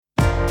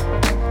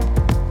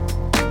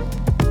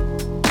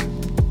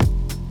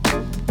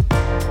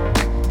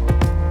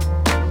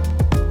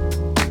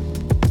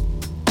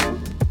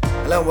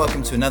and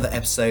welcome to another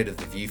episode of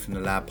the View from the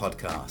Lab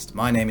podcast.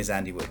 My name is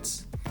Andy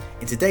Woods.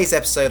 In today's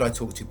episode, I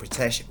talk to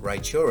Pritesh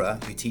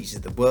Raichura, who teaches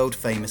at the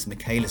world-famous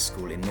Michaelis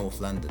School in North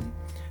London,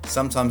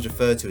 sometimes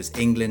referred to as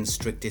England's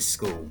strictest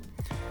school.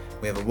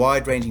 We have a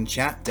wide-ranging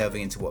chat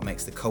delving into what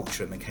makes the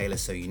culture at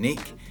Michaelis so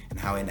unique and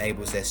how it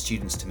enables their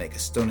students to make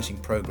astonishing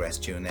progress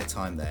during their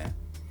time there.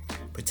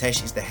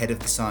 Pritesh is the head of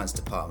the science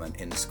department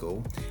in the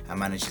school and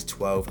manages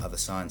 12 other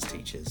science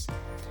teachers.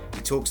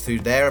 He talks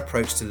through their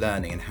approach to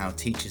learning and how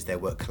teachers there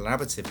work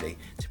collaboratively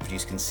to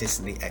produce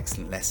consistently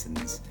excellent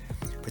lessons.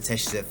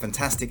 Pritesh is a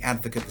fantastic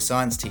advocate for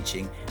science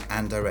teaching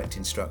and direct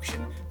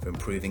instruction for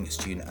improving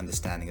student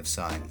understanding of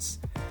science.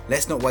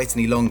 Let's not wait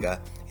any longer,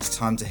 it's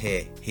time to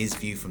hear his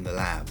view from the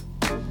lab.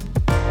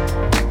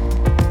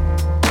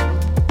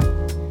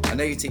 I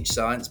know you teach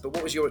science, but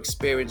what was your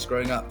experience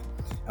growing up?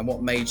 And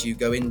what made you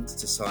go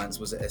into science?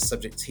 Was it a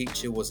subject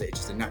teacher? Was it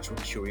just a natural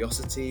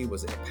curiosity?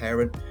 Was it a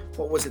parent?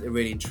 What was it that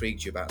really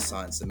intrigued you about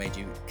science that made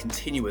you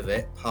continue with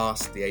it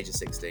past the age of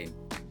 16?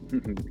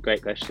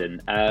 Great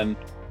question.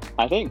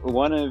 I think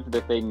one of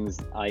the things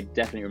I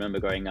definitely remember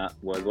growing up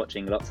was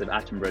watching lots of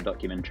Attenborough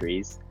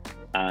documentaries.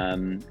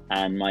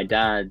 And my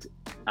dad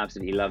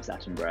absolutely loves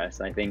Attenborough.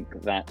 So I think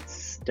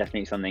that's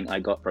definitely something I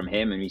got from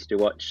him. And we used to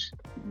watch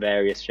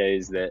various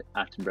shows that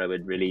Attenborough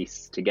would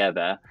release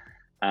together.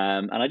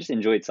 And I just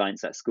enjoyed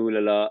science at school a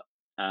lot.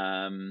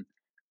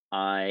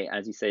 I,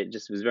 as you say,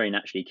 just was very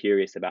naturally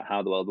curious about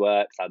how the world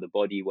works, how the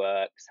body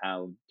works,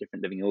 how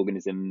different living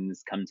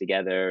organisms come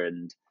together.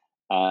 And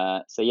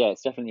so, yeah,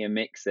 it's definitely a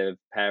mix of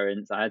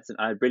parents. I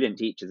had brilliant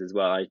teachers as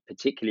well. I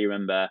particularly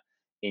remember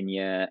in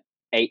year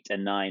 8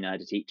 and 9, I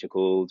had a teacher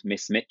called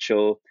Miss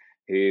Mitchell,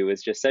 who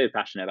was just so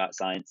passionate about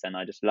science. And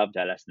I just loved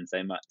her lesson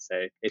so much.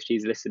 So if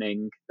she's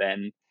listening,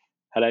 then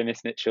hello,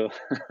 Miss Mitchell.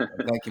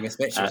 Thank you, Miss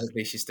Mitchell.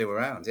 Hopefully she's still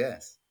around,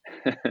 yes.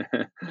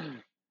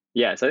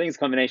 Yeah, so I think it's a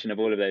combination of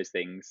all of those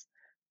things.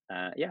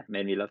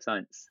 Made me love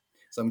science.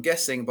 So I'm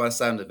guessing by the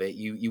sound of it,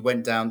 you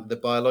went down the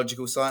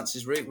biological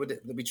sciences route. Would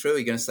it be true? Are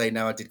you going to say,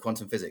 no, I did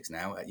quantum physics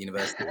now at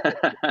university?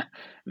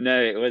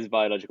 No, it was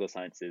biological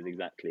sciences,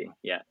 exactly.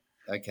 Yeah.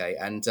 Okay,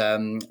 and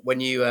when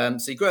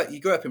so you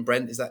grew up in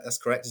Brent, that's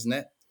correct, isn't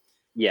it?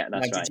 Yeah,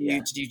 that's now,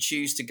 right. Did you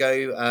choose to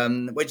go?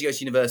 Where did you go to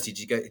university? Did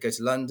you go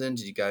to London?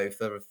 Did you go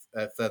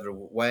further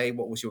away?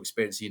 What was your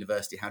experience at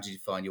university? How did you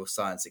find your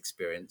science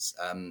experience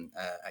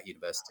at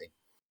university?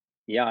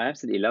 Yeah, I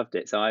absolutely loved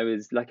it. So I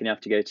was lucky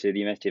enough to go to the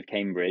University of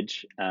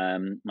Cambridge.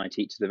 My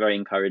teachers were very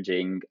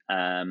encouraging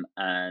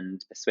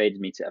and persuaded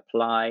me to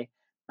apply.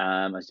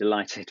 I was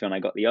delighted when I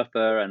got the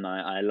offer, and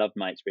I loved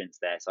my experience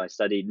there. So I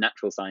studied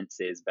natural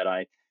sciences, but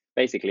I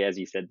basically, as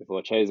you said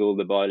before, chose all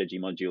the biology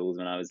modules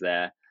when I was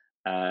there.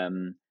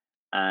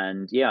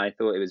 And yeah, I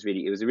thought it was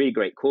a really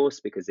great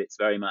course because it's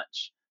very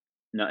much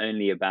not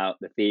only about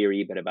the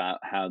theory, but about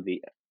how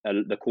the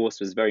course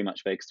was very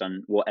much focused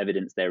on what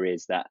evidence there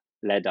is that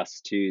led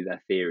us to the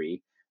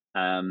theory.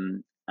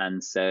 And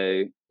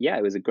so, yeah,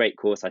 it was a great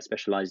course. I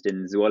specialized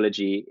in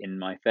zoology in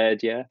my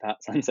third year,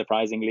 perhaps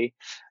unsurprisingly.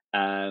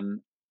 And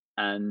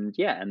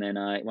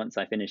then once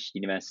I finished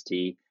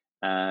university,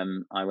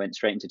 I went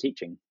straight into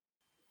teaching.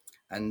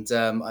 And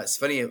it's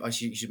funny,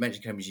 you should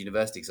mention Cambridge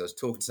University because I was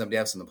talking to somebody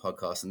else on the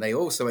podcast and they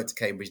also went to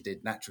Cambridge,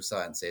 did natural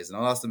sciences. And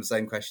I'll ask them the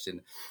same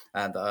question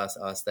that I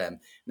asked them.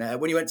 Now,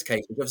 when you went to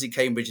Cambridge, obviously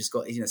Cambridge has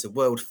got, it's a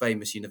world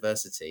famous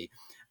university.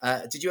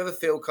 Did you ever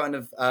feel kind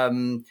of,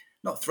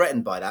 not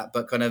threatened by that,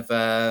 but kind of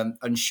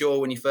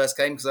unsure when you first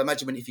came? Because I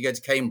imagine if you go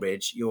to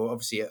Cambridge, you're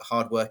obviously a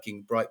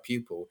hardworking, bright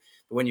pupil.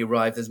 But when you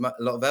arrive, there's a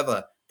lot of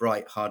other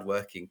bright,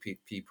 hardworking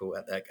people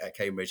at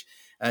Cambridge.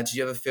 Did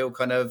you ever feel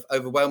kind of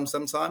overwhelmed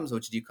sometimes, or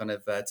did you kind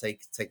of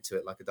take to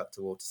it like a duck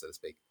to water, so to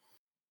speak?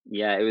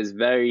 Yeah, it was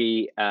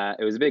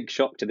a big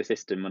shock to the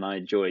system when I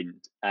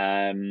joined,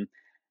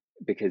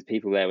 because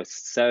people there were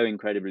so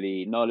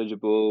incredibly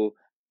knowledgeable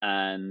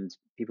and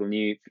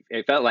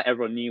it felt like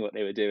everyone knew what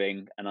they were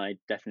doing. And I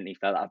definitely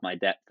felt out of my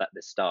depth at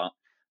the start.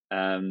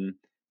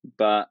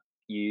 But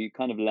you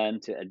kind of learn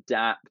to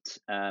adapt.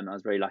 I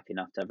was very lucky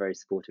enough to have very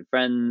supportive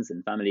friends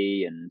and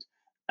family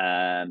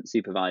and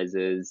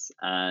supervisors.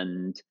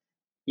 And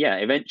yeah,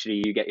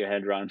 eventually you get your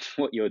head around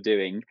what you're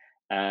doing.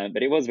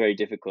 But it was very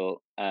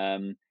difficult.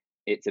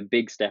 It's a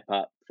big step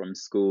up from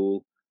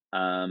school.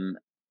 And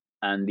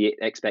the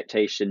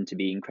expectation to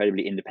be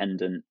incredibly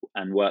independent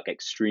and work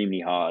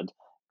extremely hard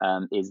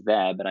is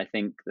there. But I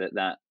think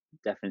that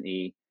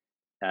definitely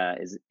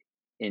is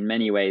in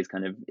many ways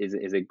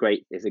is a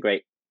great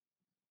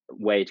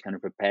way to kind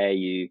of prepare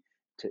you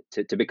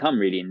to become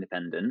really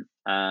independent,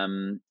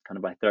 kind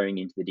of by throwing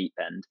you into the deep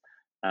end.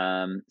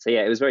 So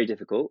yeah, it was very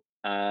difficult,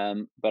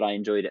 but I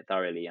enjoyed it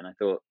thoroughly, and I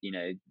thought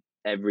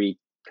every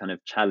kind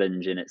of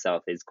challenge in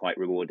itself is quite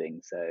rewarding.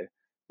 So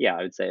yeah,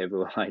 I would say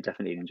overall I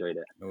definitely enjoyed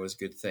it. Always a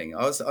good thing.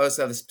 I also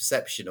have this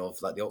perception of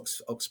like the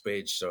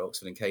Oxbridge or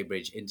Oxford and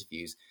Cambridge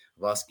interviews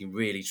of asking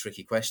really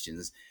tricky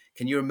questions.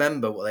 Can you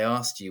remember what they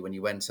asked you when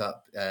you went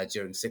up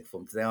during sixth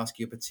form? Did they ask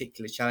you a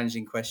particularly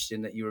challenging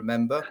question that you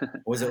remember?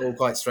 Or was it all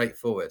quite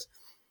straightforward?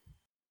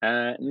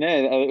 No,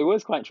 it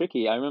was quite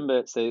tricky. I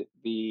remember. So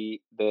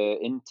the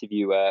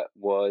interviewer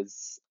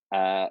was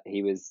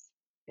he was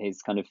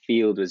his kind of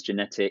field was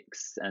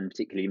genetics and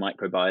particularly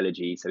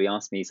microbiology. So he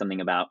asked me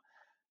something about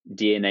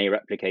DNA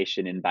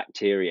replication in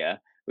bacteria,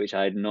 which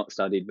I had not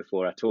studied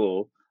before at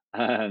all.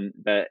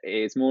 But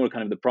it's more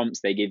kind of the prompts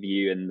they give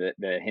you and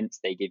the hints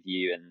they give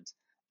you, and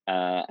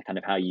kind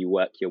of how you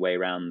work your way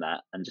around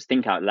that, and just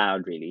think out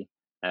loud, really.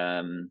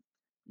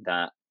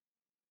 That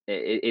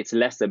it's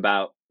less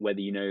about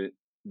whether you know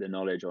the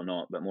knowledge or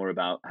not, but more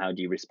about how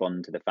do you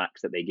respond to the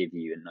facts that they give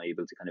you, and are you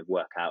able to kind of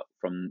work out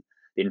from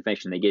the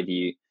information they give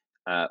you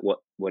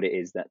what it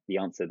is that the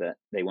answer that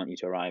they want you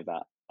to arrive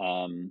at.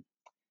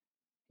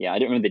 Yeah, I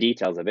don't remember the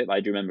details of it, but I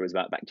do remember it was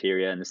about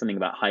bacteria, and there's something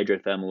about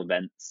hydrothermal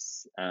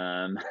vents.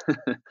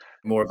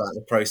 More about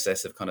the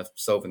process of kind of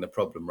solving the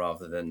problem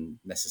rather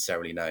than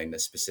necessarily knowing the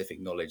specific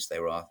knowledge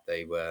or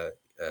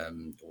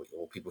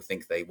people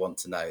think they want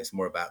to know. It's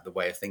more about the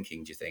way of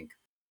thinking. Do you think?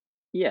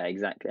 Yeah,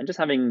 exactly, and just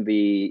having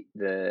the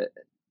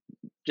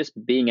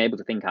just being able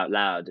to think out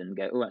loud and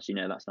go, oh, actually,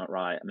 no, that's not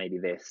right. Maybe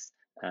this,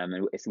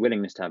 and it's a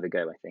willingness to have a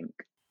go, I think.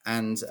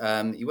 And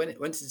you went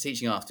into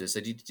teaching after. So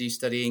did you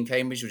study in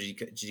Cambridge, or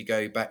did you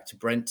go back to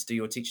Brent to do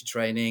your teacher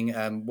training?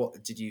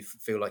 What did you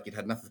feel like you'd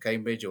had enough of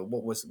Cambridge, or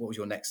what was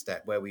your next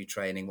step? Where were you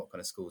training? What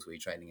kind of schools were you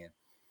training in?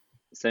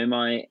 So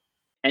my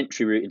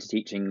entry route into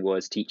teaching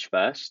was Teach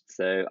First.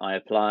 So I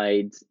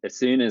applied as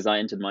soon as I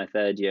entered my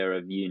third year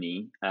of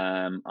uni.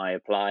 I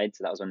applied,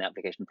 so that was when the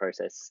application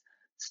process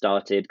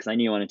started, because I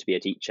knew I wanted to be a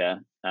teacher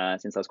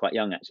since I was quite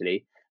young,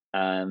 actually.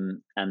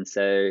 And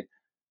so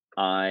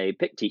I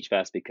picked Teach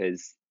First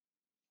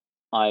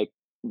I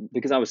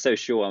because I was so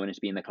sure I wanted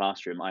to be in the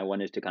classroom. I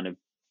wanted to kind of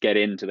get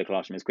into the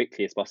classroom as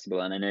quickly as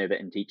possible. And I know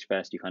that in Teach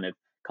First, you kind of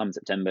come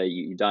September,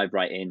 you dive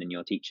right in and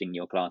you're teaching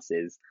your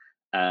classes.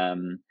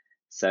 Um,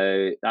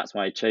 so that's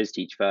why I chose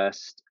Teach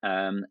First.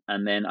 And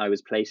then I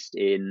was placed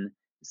in,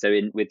 so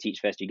in with Teach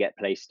First, you get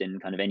placed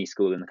in kind of any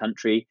school in the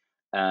country.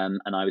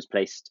 And I was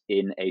placed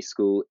in a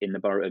school in the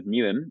borough of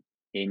Newham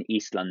in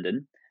East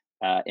London,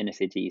 inner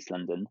city East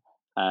London.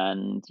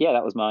 And yeah,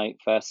 that was my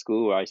first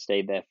school where I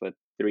stayed there for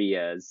 3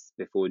 years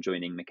before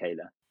joining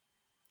Michaela.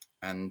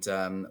 And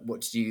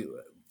what did you?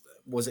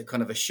 Was it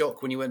kind of a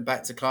shock when you went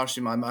back to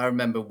classroom? I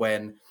remember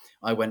when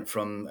I went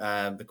from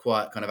the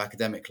quiet kind of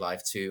academic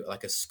life to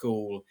like a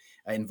school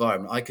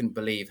environment. I couldn't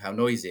believe how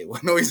noisy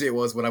it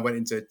was when I went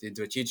into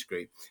a tutor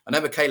group. I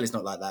know Michaela's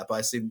not like that, but I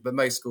assume but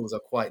most schools are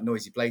quite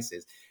noisy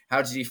places.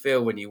 How did you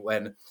feel when you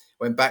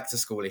went back to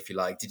school, if you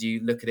like? Did you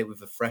look at it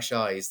with a fresh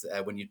eyes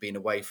when you'd been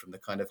away from the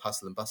kind of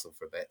hustle and bustle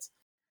for a bit?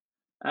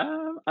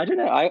 I don't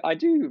know. I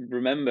do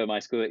remember my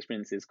school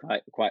experiences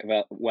quite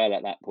well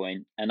at that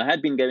point, and I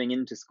had been going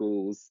into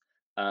schools.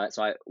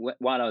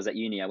 While I was at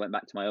uni, I went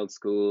back to my old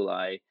school.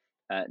 I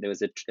There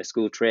was a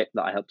school trip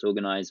that I helped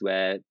organise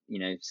where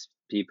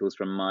pupils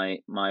from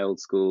my old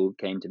school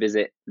came to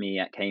visit me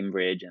at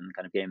Cambridge and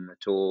kind of gave them a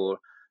tour.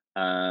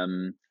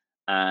 Um,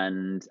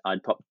 and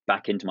I'd pop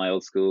back into my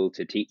old school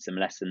to teach some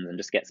lessons and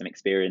just get some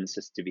experience,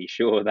 just to be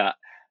sure that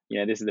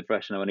this is the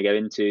profession I want to go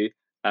into.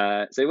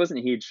 So it wasn't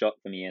a huge shock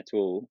for me at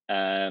all.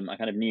 I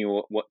kind of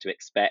knew what to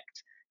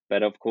expect,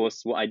 but of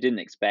course, what I didn't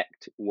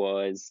expect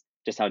was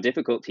just how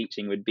difficult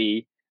teaching would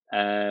be,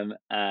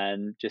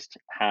 and just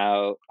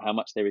how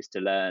much there is to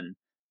learn,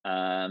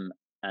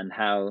 and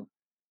how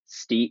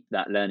steep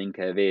that learning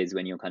curve is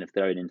when you're kind of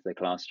thrown into the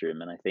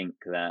classroom. And I think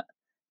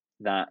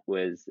that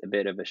was a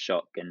bit of a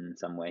shock in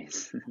some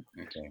ways.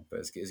 Okay, but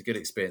it's a good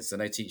experience. I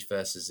know Teach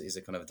First is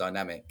a kind of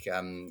dynamic.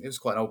 It was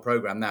quite an old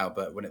program now,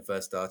 but when it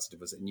first started, it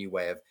was a new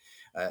way of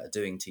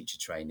doing teacher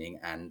training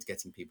and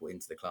getting people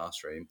into the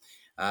classroom.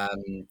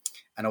 And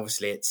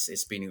obviously,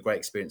 it's been a great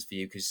experience for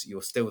you because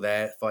you're still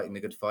there fighting the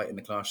good fight in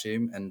the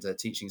classroom and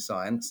teaching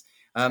science.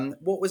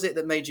 What was it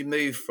that made you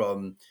move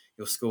from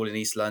your school in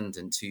East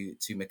London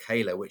to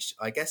Michaela, which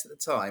I guess at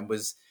the time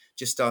was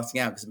just starting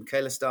out because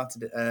Michaela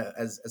started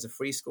as a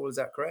free school. Is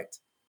that correct?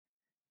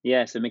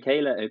 Yeah, so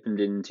Michaela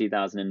opened in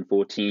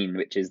 2014,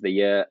 which is the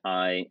year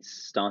I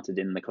started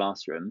in the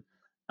classroom.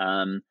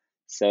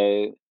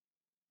 So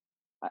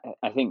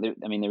I think that,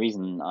 I mean, the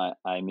reason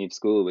I moved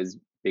school was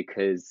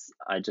because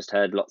I just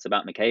heard lots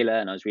about Michaela,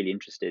 and I was really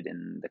interested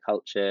in the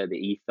culture, the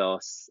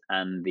ethos,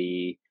 and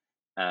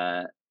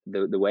uh,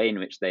 the way in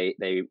which they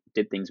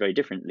did things very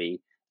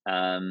differently.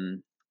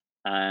 And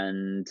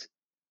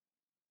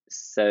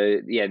so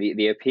yeah,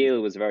 the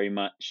appeal was very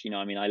much,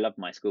 I mean, I love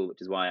my school,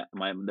 which is why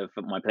my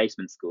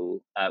placement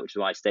school, which is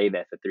why I stayed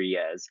there for 3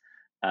 years.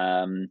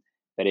 um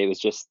but it was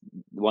just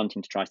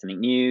wanting to try something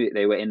new.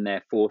 They were in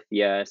their fourth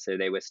year, so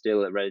they were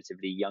still a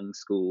relatively young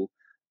school.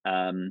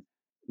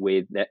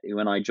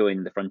 When I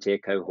joined, the frontier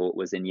cohort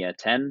was in year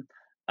 10.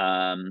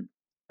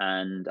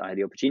 And I had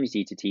the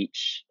opportunity to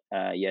teach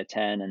year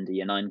 10 and a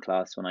year 9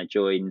 class when I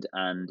joined,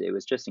 and it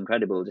was just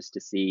incredible just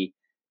to see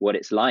what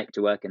it's like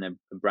to work in a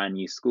brand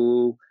new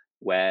school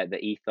where the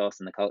ethos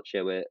and the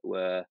culture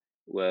were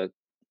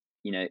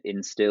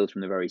instilled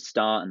from the very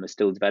start, and we're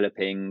still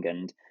developing.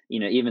 And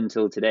even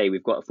till today,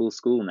 we've got a full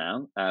school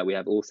now. We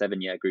have all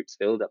 7-year groups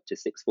filled up to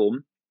sixth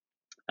form,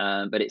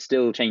 but it's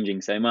still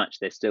changing so much.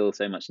 There's still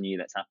so much new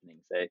that's happening.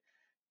 So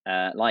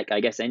like, I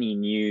guess, any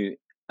new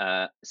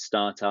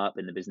startup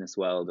in the business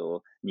world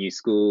or new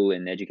school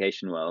in the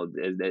education world,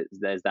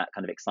 there's that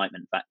kind of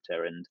excitement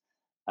factor. And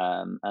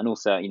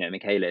also,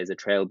 Michaela is a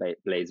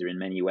trailblazer in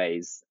many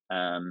ways,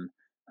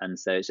 and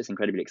so it's just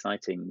incredibly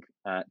exciting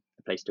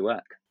place to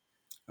work.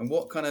 And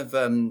what kind of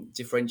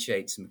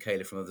differentiates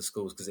Michaela from other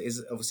schools? Because it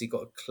is obviously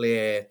got a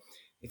clear,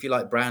 if you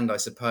like, brand, I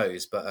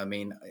suppose. But I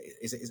mean,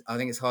 I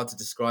think it's hard to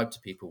describe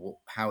to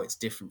people how it's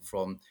different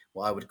from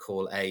what I would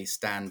call a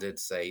standard,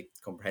 say,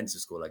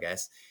 comprehensive school, I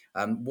guess.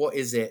 What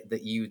is it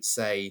that you would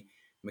say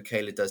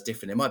Michaela does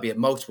different? It might be at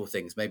multiple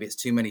things. Maybe it's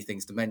too many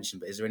things to mention.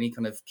 But is there any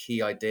kind of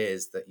key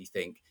ideas that you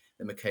think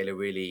that Michaela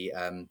really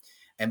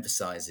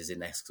emphasizes in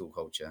their school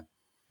culture?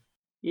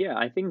 Yeah,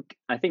 I think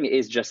it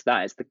is just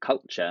that. It's the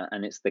culture,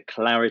 and it's the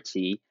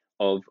clarity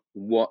of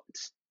what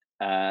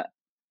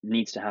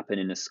needs to happen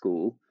in a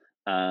school,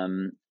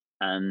 and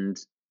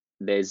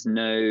there's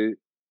no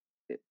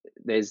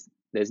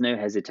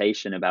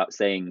hesitation about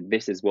saying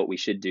this is what we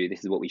should do,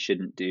 this is what we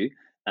shouldn't do,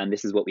 and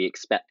this is what we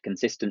expect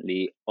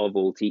consistently of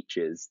all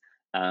teachers,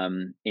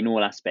 in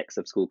all aspects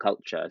of school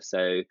culture.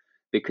 So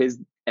because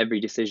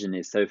every decision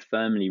is so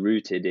firmly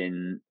rooted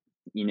in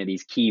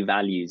these key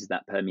values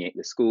that permeate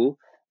the school,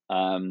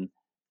 and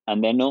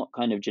they're not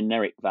kind of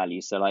generic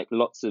values. So like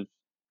lots of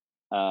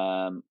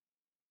I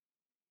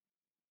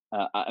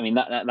mean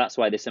that's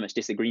why there's so much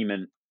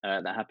disagreement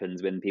that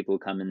happens when people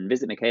come and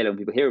visit Michaela. When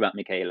people hear about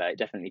Michaela, it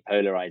definitely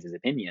polarizes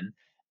opinion,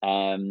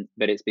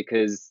 but it's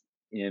because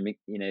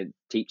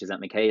teachers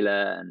at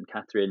Michaela and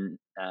Catherine,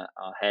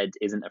 our head,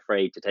 isn't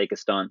afraid to take a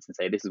stance and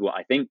say, this is what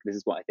I think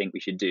we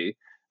should do,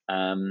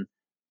 and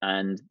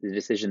the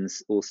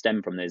decisions all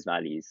stem from those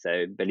values.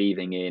 So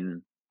believing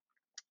in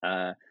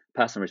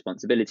personal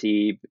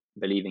responsibility,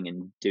 believing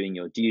in doing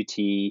your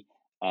duty,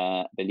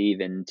 believe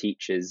in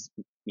teachers,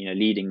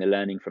 leading the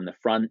learning from the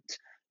front.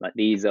 Like,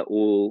 these are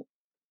all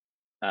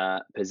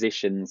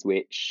positions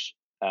which,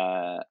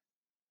 there's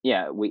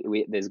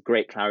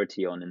great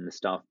clarity on in the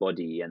staff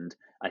body, and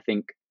I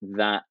think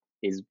that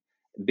is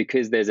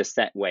because there's a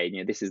set way.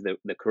 This is the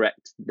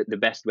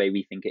best way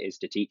we think it is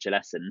to teach a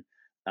lesson.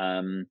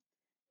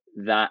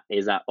 That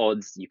is at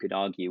odds, you could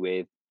argue,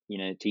 with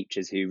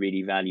teachers who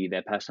really value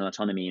their personal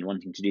autonomy and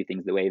wanting to do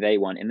things the way they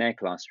want in their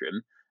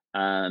classroom.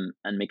 And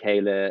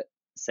Michaela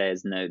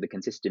says, no, the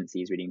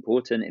consistency is really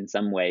important in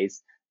some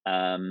ways,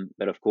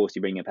 but of course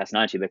you bring your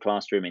personality to the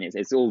classroom, and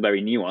it's all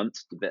very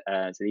nuanced. But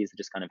so these are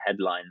just kind of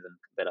headlines,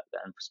 and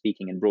I'm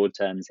speaking in broad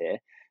terms here.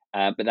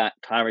 But that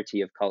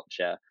clarity of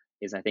culture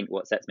is, I think,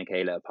 what sets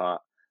Michaela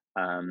apart.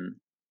 And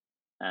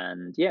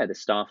the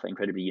staff are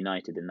incredibly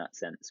united in that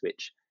sense,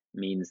 which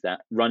means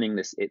that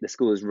the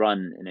school is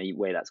run in a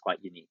way that's quite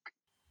unique.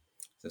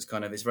 So it's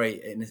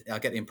very, I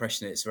get the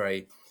impression it's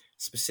very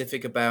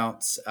specific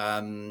about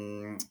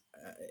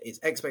its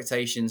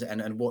expectations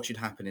and what should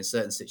happen in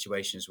certain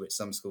situations, which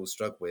some schools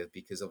struggle with,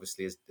 because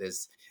obviously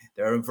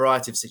there are a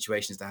variety of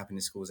situations that happen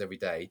in schools every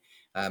day,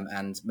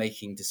 and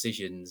making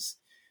decisions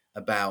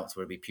about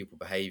whether it be pupil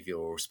behaviour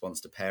or response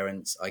to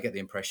parents. I get the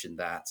impression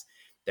that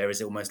there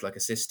is almost like a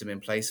system in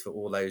place for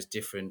all those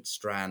different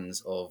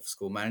strands of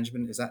school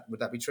management. Would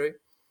that be true?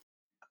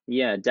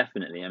 Yeah,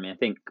 definitely. I mean, I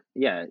think,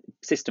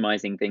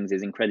 systemizing things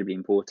is incredibly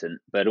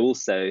important, but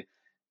also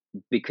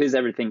because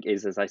everything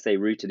is, as I say,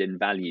 rooted in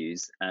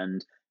values,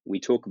 and we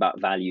talk about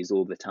values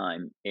all the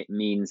time, it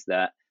means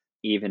that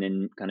even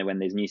in kind of when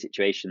there's new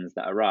situations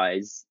that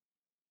arise,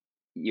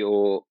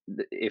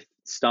 if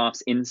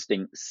staff's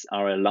instincts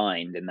are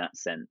aligned in that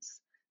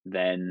sense,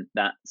 then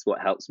that's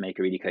what helps make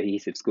a really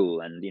cohesive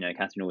school. And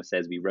Catherine always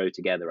says we row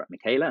together at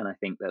Michaela, and I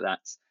think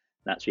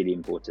that's really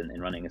important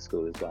in running a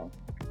school as well.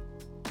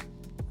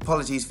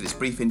 Apologies for this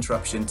brief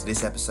interruption to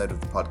this episode of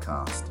the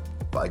podcast,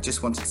 but I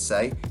just wanted to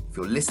say, if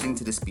you're listening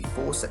to this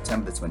before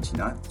September the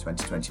 29th,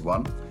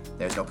 2021,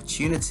 there's an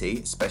opportunity,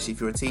 especially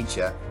if you're a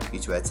teacher, for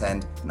you to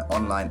attend an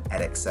online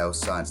Edexcel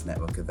Science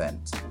Network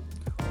event.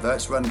 Although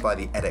it's run by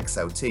the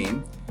Edexcel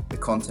team, the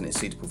content is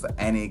suitable for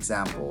any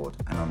exam board,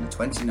 and on the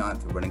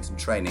 29th we're running some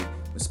training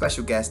with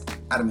special guest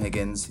Adam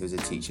Higgins, who's a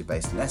teacher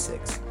based in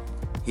Essex.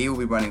 He will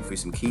be running through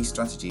some key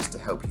strategies to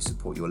help you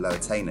support your low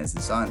attainers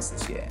in science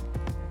this year.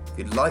 If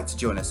you'd like to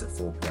join us at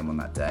 4 p.m. on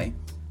that day,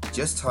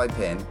 just type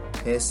in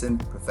Pearson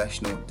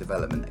Professional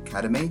Development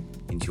Academy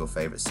into your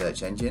favourite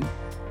search engine,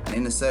 and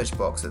in the search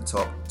box at the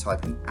top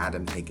type in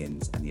Adam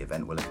Higgins and the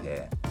event will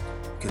appear.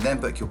 You can then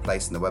book your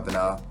place in the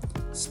webinar.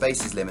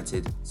 Space is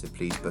limited, so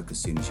please book as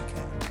soon as you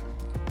can.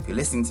 If you're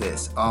listening to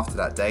this after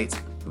that date,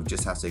 you'll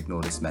just have to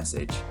ignore this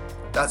message.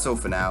 That's all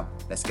for now.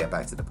 Let's get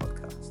back to the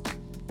podcast.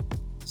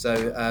 So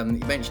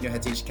you mentioned your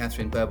head teacher,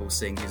 Catherine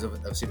Birbalsingh, who's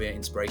obviously a very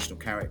inspirational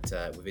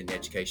character within the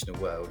educational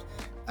world.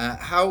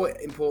 How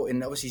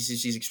important, obviously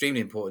she's extremely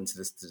important to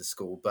the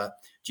school, but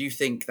do you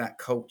think that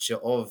culture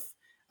of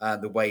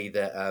the way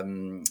that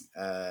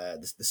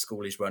the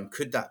school is run,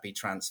 could that be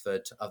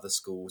transferred to other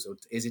schools, or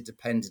is it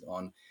dependent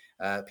on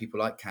people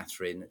like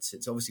Catherine?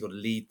 It's obviously got to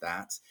lead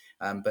that,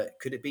 but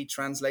could it be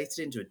translated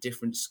into a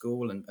different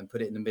school and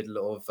put it in the middle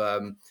of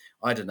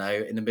I don't know,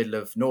 in the middle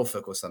of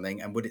Norfolk or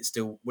something? And would it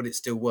still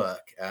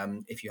work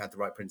if you had the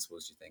right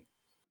principles? Do you think?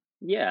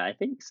 Yeah, I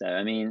think so.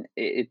 I mean,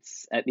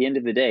 it's at the end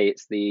of the day,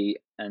 it's the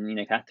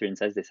and Catherine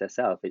says this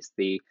herself. It's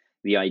the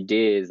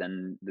ideas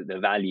and the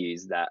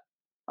values that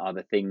are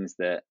the things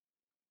that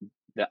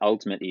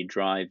ultimately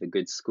drive a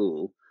good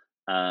school.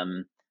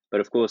 Um, but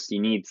of course, you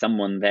need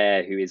someone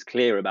there who is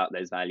clear about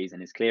those values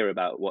and is clear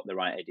about what the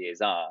right ideas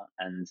are.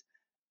 And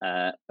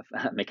uh,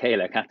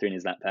 Michaela, Catherine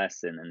is that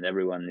person, and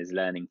everyone is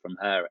learning from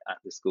her at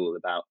the school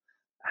about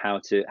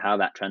how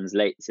that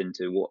translates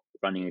into what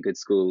running a good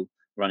school,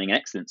 running an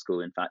excellent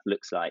school, in fact,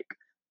 looks like.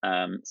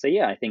 So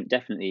yeah, I think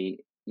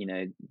definitely,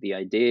 the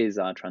ideas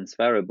are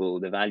transferable,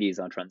 the values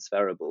are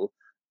transferable.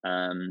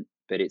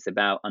 But it's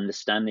about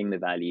understanding the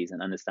values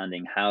and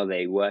understanding how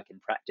they work in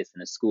practice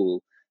in a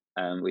school,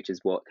 which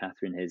is what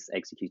Catherine has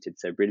executed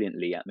so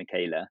brilliantly at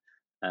Michaela,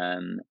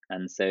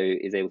 and so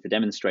is able to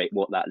demonstrate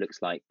what that looks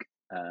like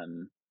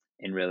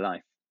in real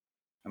life.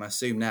 And I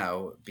assume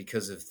now,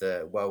 because of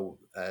the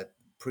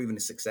proven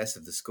success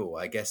of the school,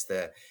 I guess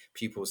the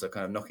pupils are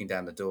kind of knocking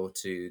down the door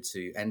to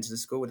enter the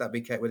school. Would that be?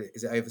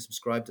 Is it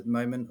oversubscribed at the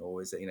moment,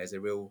 or is it is a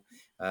real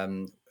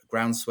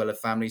groundswell of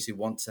families who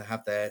want to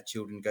have their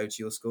children go to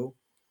your school?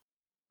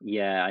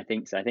 Yeah, I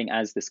think so. I think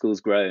as the school's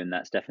grown,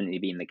 that's definitely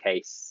been the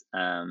case.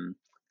 And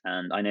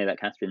I know that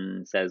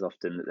Catherine says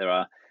often that there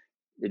are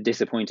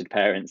disappointed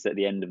parents at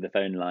the end of the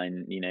phone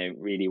line,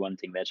 really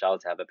wanting their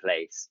child to have a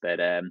place. But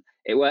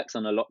it works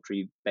on a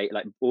lottery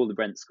like all the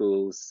Brent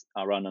schools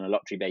are run on a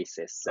lottery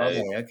basis. So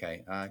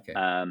okay.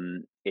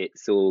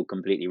 it's all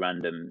completely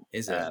random.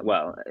 Is it?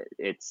 Well,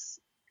 it's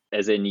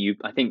as in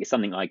I think it's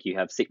something like you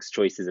have 6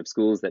 choices of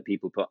schools that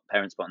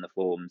parents put on the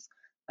forms.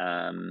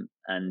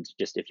 And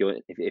just if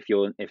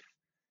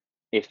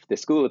the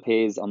school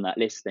appears on that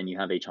list, then you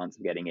have a chance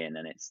of getting in,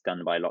 and it's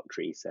done by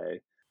lottery. So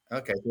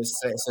okay,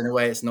 so in a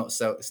way, it's not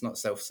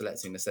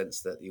self-selecting in the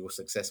sense that your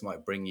success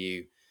might bring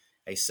you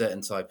a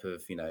certain type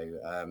of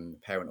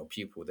parent or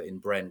pupil. That in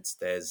Brent,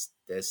 there's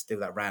still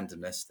that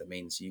randomness. That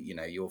means you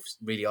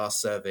really are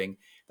serving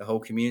the whole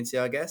community,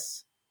 I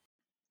guess.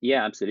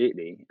 yeah,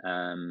 absolutely.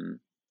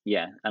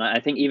 Yeah, and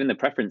I think even the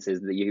preferences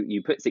that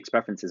you put 6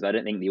 preferences, but I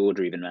don't think the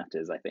order even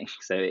matters. I think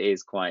so. It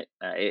is quite.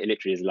 It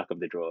literally is luck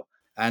of the draw.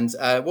 And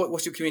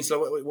what's your community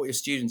like? What your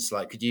students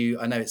like? Could you?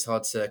 I know it's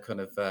hard to kind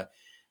of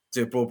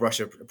do a broad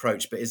brush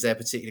approach, but is there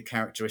particular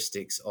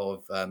characteristics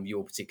of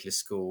your particular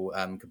school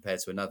compared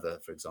to another,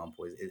 for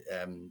example?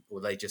 Or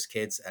are they just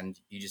kids and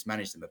you just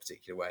manage them a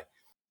particular way?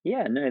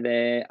 Yeah, no,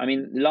 I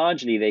mean,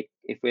 largely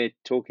if we're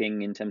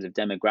talking in terms of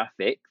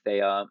demographic,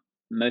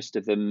 most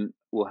of them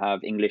will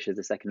have English as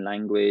a second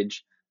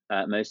language.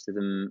 Most of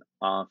them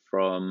are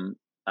from,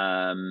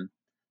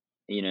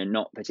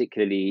 not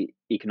particularly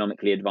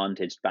economically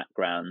advantaged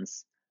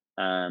backgrounds.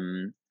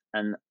 And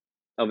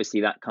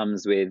obviously that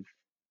comes with,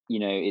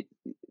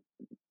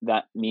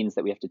 that means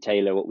that we have to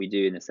tailor what we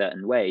do in a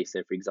certain way.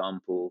 So for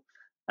example,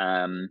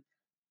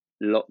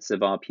 lots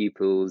of our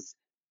pupils,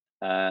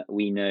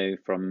 we know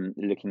from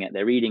looking at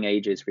their reading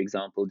ages, for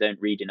example,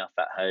 don't read enough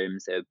at home.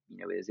 So,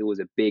 there's always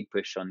a big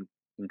push on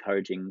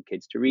encouraging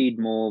kids to read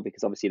more,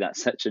 because obviously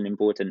that's such an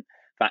important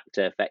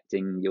factor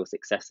affecting your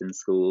success in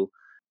school.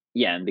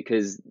 Yeah, and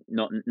because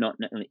not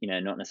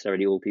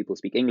necessarily all people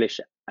speak English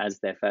as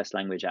their first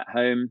language at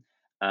home.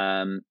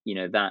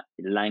 That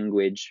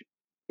language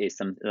is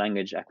some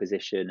language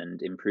acquisition,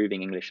 and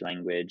improving English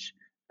language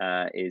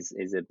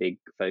is a big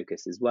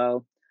focus as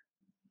well.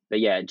 But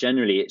yeah,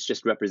 generally it's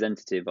just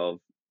representative of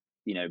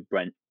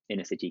Brent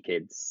inner city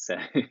kids. So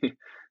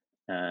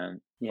yeah,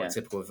 Quite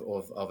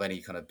typical of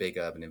any kind of big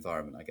urban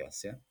environment, I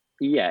guess. Yeah.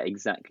 yeah,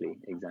 exactly.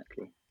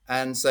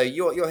 And so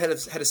you're head of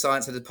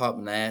science, head of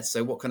department there.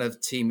 So what kind of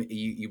team are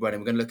you running?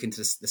 We're going to look into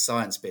the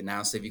science bit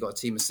now. So have you got a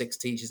team of 6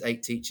 teachers,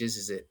 8 teachers?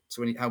 Is it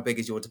 20? How big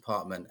is your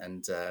department,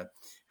 and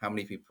how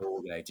many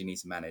people do you need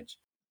to manage?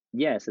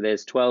 Yeah, so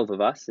there's 12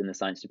 of us in the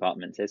science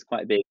department, so it's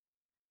quite big.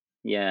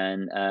 Yeah,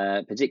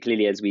 and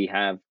particularly as we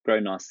have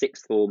grown our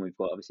 6th form, we've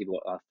obviously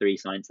got our 3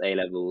 science A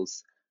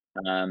levels.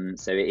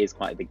 So it is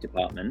quite a big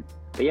department.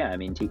 But yeah, I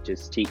mean,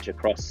 teachers teach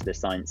across the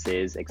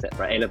sciences except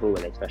for A level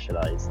where they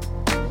specialise.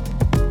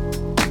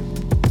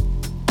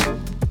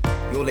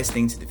 You're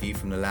listening to the View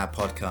from the Lab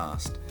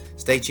podcast.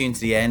 Stay tuned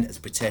to the end as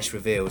Pritesh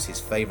reveals his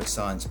favourite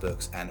science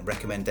books and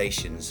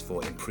recommendations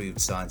for improved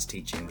science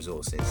teaching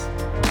resources.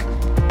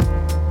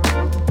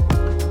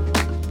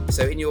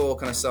 So in your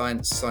kind of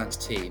science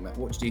team,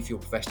 what do you do for your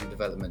professional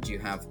development? Do you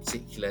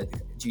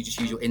just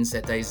use your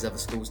inset days as other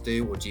schools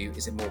do, or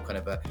is it more kind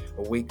of a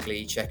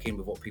weekly check-in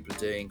with what people are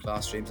doing in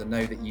classrooms? I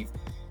know that you've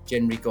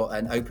generally got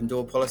an open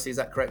door policy, is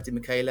that correct in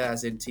Michaela?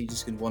 As in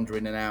teachers can wander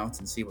in and out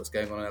and see what's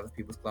going on in other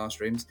people's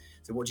classrooms.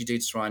 So what do you do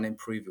to try and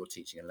improve your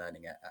teaching and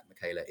learning at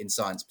Michaela, in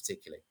science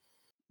particularly?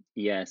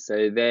 Yeah,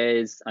 so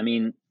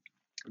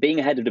being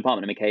a head of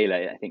department at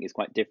Michaela, I think, is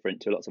quite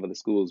different to lots of other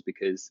schools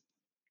because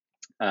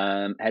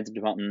heads of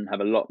department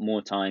have a lot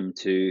more time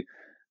to,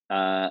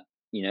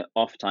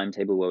 off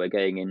timetable where we're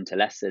going into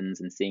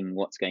lessons and seeing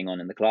what's going on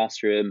in the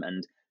classroom.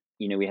 And,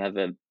 we have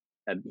a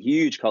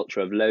huge culture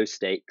of low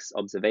stakes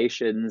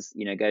observations,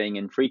 going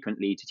in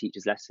frequently to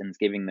teachers' lessons,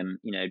 giving them,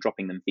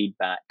 dropping them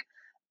feedback,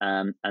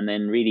 and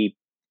then really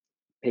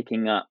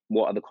picking up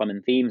what are the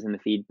common themes in the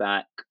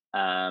feedback,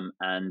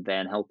 and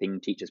then helping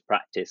teachers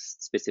practice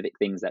specific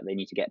things that they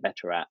need to get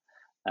better at.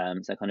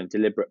 So kind of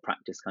deliberate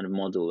practice kind of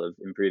model of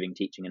improving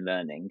teaching and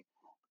learning.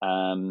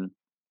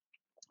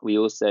 We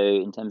also,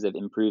 in terms of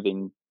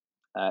improving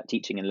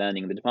teaching and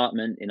learning in the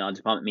department, in our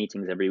department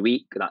meetings every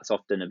week, that's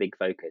often a big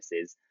focus,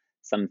 is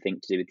something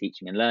to do with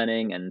teaching and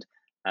learning, and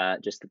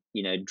just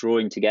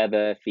drawing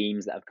together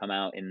themes that have come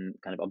out in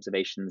kind of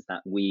observations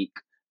that week,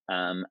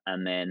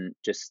 and then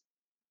just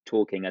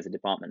talking as a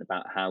department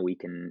about how we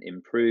can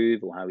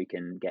improve or how we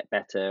can get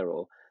better,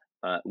 or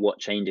what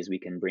changes we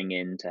can bring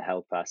in to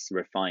help us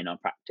refine our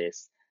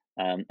practice,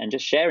 and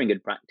just sharing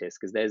good practice,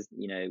 because there's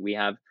we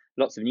have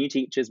lots of new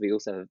teachers. We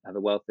also have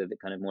a wealth of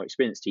kind of more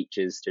experienced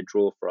teachers to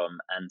draw from,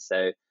 and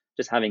so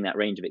just having that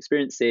range of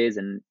experiences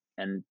and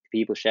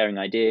people sharing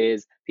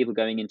ideas, people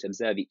going in to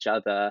observe each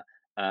other,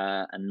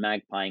 and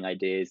magpieing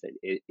ideas, that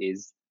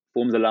is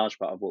forms a large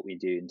part of what we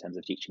do in terms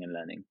of teaching and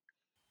learning.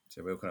 It's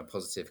a real kind of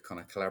positive,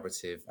 kind of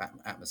collaborative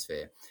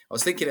atmosphere. I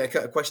was thinking,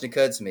 a question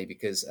occurred to me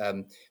because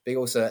being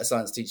also a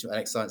science teacher, an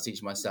ex-science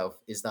teacher myself,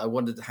 is that I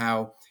wondered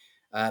how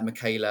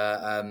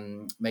Michaela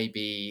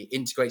maybe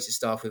integrates its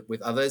staff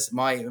with others.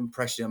 My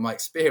impression and my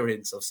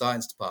experience of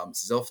science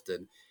departments is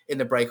often in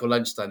the break or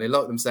lunchtime, they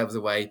lock themselves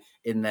away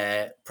in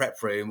their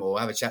prep room or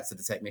have a chat to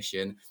the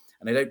technician,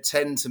 and they don't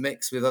tend to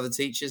mix with other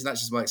teachers. And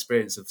that's just my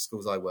experience of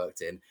schools I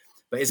worked in.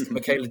 But is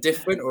Michaela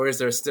different, or is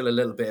there still a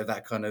little bit of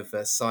that kind of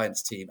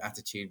science team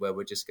attitude where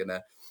we're just going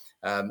to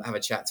have a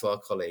chat to our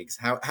colleagues?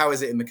 How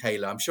is it in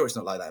Michaela? I'm sure it's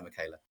not like that in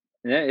Michaela.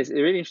 Yeah, it's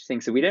really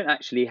interesting. So we don't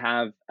actually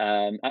have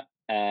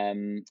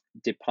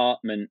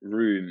department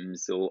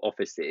rooms or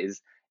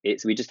offices.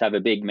 We just have a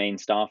big main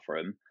staff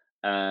room.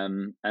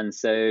 And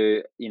so,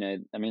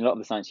 I mean, a lot of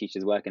the science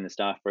teachers work in the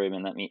staff room,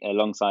 and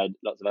alongside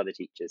lots of other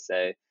teachers.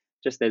 So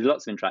just there's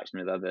lots of interaction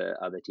with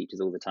other teachers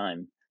all the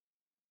time.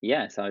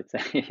 Yes, I would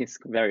say it's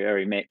very,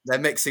 very mixed. They're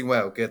mixing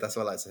well. Good. That's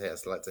what I like to hear.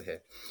 That's what I like to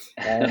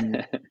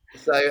hear.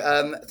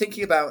 So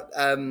thinking about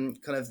kind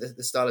of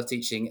the style of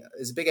teaching,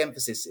 there's a big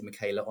emphasis in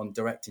Michaela on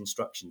direct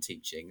instruction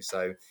teaching.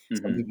 So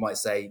some people might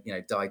say,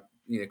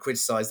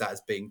 criticize that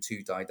as being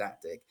too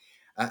didactic.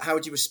 How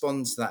would you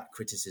respond to that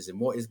criticism?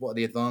 What are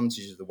the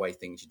advantages of the way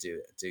things you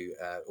do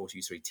or do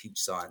you teach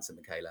science at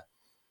Michaela?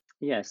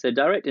 Yeah, so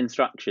direct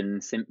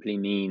instruction simply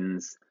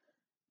means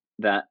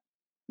that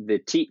the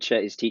teacher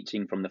is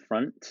teaching from the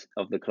front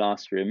of the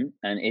classroom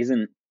and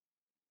isn't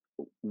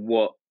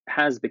what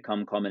has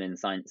become common in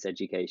science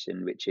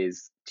education, which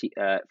is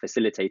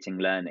facilitating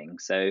learning.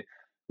 So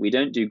we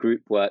don't do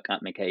group work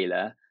at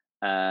Michaela.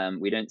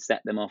 We don't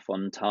set them off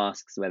on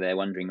tasks where they're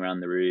wandering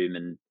around the room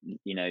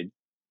and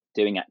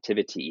doing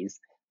activities.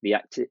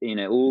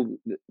 All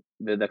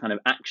the kind of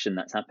action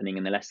that's happening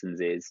in the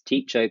lessons is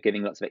teacher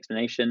giving lots of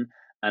explanation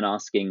and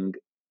asking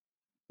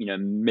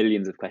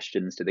millions of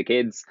questions to the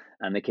kids,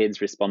 and the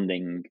kids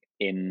responding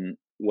in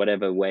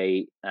whatever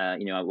way.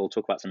 We'll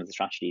talk about some of the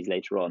strategies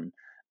later on.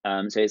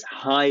 So it's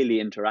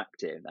highly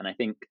interactive, and I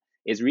think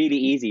it's really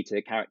easy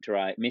to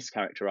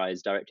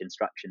mischaracterize direct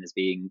instruction as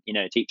being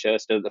teacher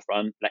stood at the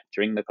front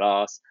lecturing the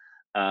class,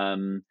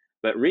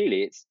 but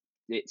really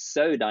it's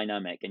so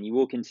dynamic. And you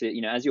walk into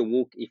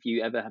if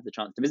you ever have the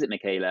chance to visit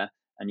Michaela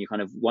and you're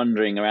kind of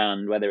wandering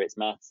around, whether it's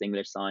maths,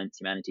 English, science,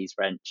 humanities,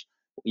 French,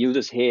 you'll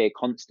just hear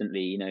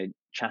constantly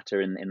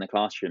chatter in the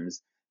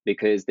classrooms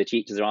because the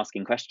teachers are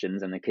asking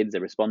questions and the kids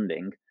are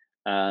responding,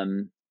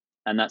 and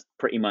that's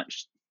pretty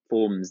much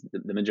forms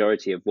the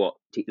majority of what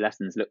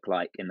lessons look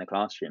like in the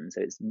classroom.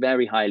 So it's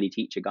very highly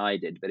teacher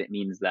guided, but it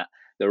means that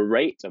the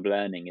rate of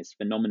learning is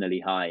phenomenally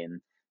high,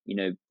 and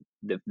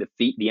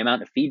the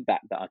amount of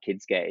feedback that our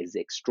kids get is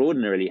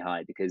extraordinarily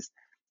high, because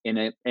in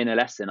a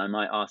lesson I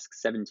might ask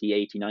 70,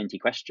 80, 90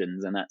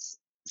 questions, and that's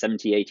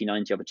 70, 80,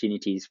 90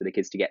 opportunities for the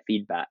kids to get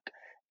feedback.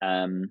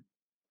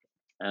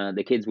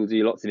 The kids will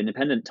do lots of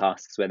independent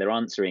tasks where they're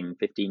answering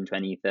 15,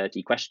 20,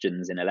 30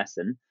 questions in a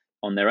lesson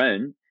on their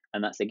own.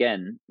 And that's,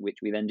 again, which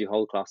we then do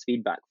whole class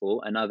feedback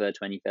for, another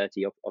 20,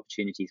 30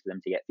 opportunities for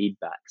them to get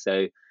feedback.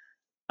 So,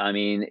 I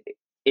mean,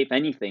 if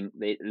anything,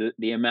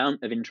 the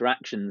amount of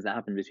interactions that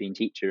happen between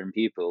teacher and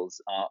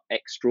pupils are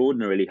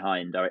extraordinarily high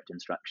in direct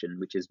instruction,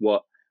 which is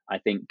what I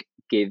think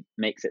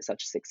makes it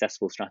such a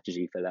successful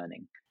strategy for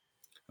learning.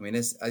 I mean,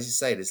 as you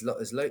say,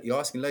 you're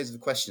asking loads of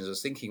questions. I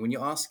was thinking, when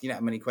you're asking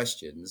that many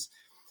questions,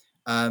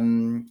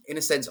 in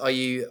a sense, are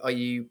you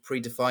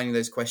predefining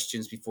those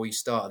questions before you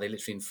start? Are they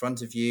literally in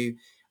front of you,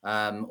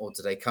 or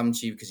do they come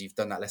to you because you've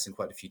done that lesson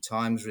quite a few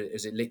times? Or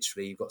is it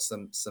literally you've got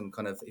some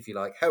kind of, if you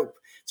like, help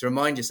to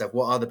remind yourself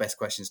what are the best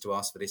questions to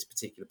ask for this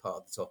particular part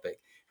of the topic?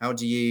 How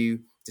do you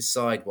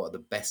decide what are the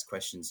best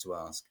questions to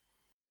ask?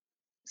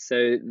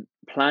 So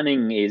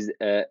planning is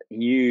a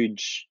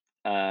huge,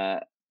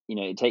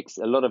 it takes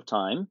a lot of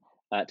time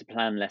to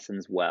plan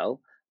lessons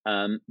well.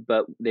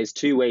 But there's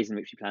two ways in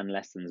which we plan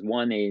lessons.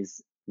 One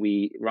is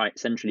we write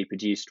centrally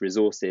produced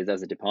resources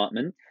as a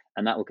department,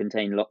 and that will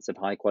contain lots of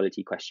high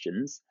quality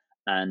questions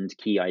and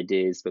key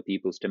ideas for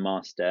pupils to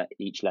master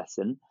each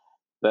lesson.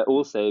 But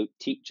also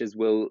teachers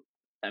will,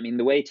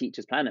 the way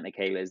teachers plan at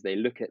Michaela is they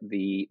look at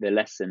the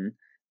lesson,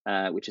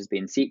 which has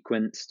been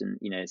sequenced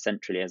and,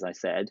 centrally, as I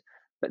said,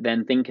 but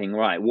then thinking,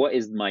 right, what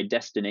is my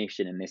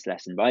destination in this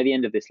lesson? By the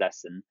end of this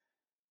lesson,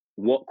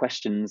 what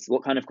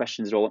kind of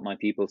questions do I want my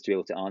pupils to be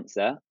able to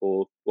answer?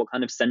 Or what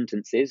kind of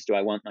sentences do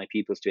I want my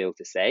pupils to be able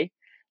to say?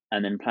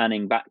 And then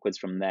planning backwards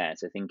from there.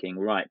 So thinking,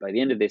 right, by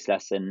the end of this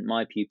lesson,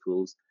 my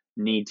pupils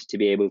need to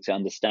be able to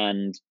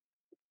understand,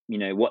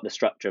 what the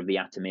structure of the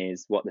atom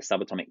is, what the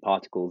subatomic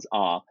particles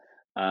are,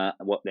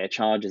 what their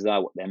charges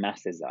are, what their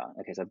masses are.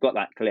 Okay, so I've got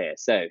that clear.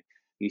 So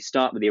you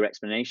start with your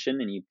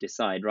explanation and you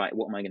decide, right,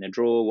 what am I going to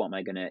draw? What am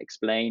I going to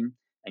explain?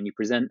 And you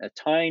present a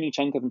tiny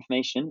chunk of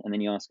information and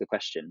then you ask a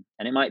question.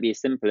 And it might be as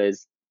simple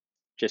as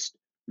just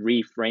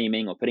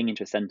reframing or putting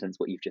into a sentence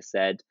what you've just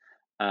said,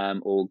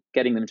 or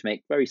getting them to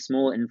make very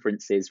small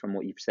inferences from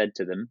what you've said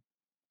to them.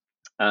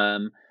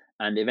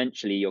 And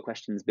eventually your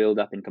questions build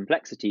up in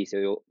complexity,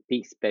 so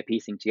they're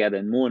piecing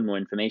together more and more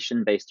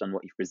information based on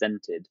what you've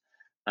presented.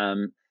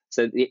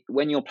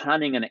 When you're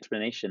planning an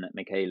explanation at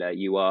Michaela,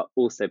 you are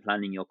also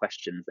planning your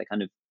questions. They're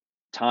kind of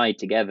tied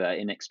together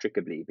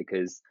inextricably,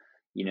 because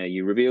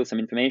you reveal some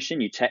information,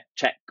 you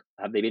check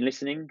have they been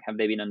listening, have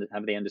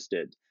they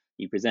understood.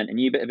 You present a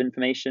new bit of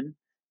information,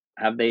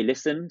 have they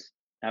listened,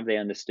 have they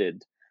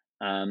understood.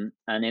 And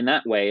in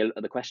that way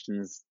the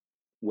questions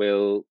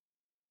will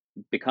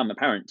become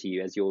apparent to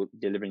you as you're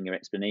delivering your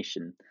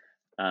explanation.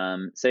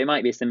 So it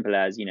might be as simple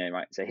as,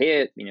 right, so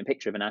here,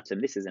 picture of an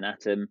atom. This is an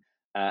atom.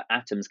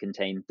 Atoms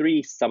contain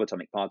 3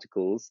 subatomic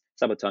particles.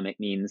 Subatomic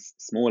means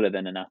smaller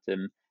than an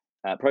atom.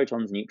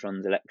 Protons,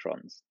 neutrons,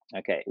 electrons.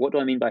 Okay, what do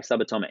I mean by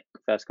subatomic?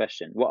 First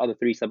question. What are the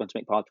 3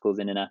 subatomic particles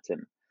in an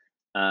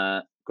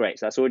atom? Great,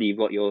 so that's already,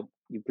 you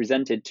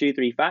presented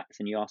 2-3 facts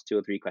and you asked 2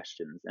 or 3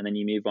 questions, and then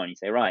you move on. You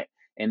say, right,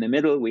 in the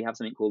middle we have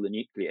something called the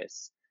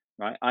nucleus.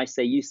 Right, I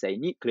say, you say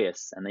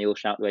nucleus, and they all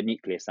shout the word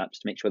nucleus out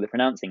just to make sure they're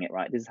pronouncing it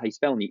right. This is how you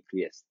spell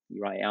nucleus.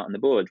 You write it out on the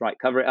board. Right,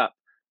 cover it up.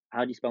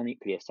 How do you spell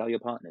nucleus? Tell your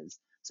partners.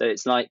 So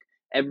it's like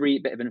every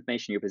bit of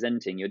information you're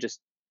presenting, you're just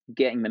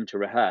getting them to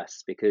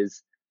rehearse,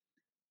 because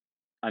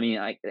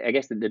I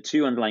guess the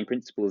 2 underlying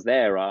principles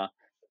there are,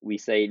 we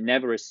say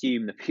never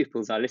assume the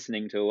pupils are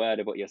listening to a word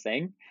of what you're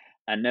saying,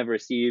 and never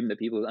assume that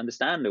people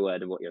understand a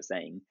word of what you're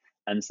saying.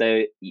 And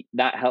so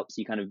that helps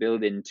you kind of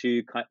build in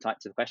 2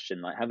 types of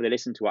question, like, have they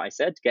listened to what I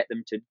said? Get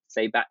them to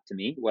say back to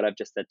me what I've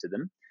just said to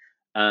them.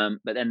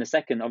 But then the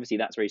second, obviously,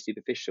 that's very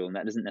superficial, and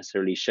that doesn't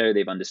necessarily show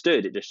they've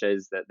understood. It just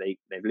shows that they've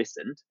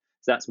listened.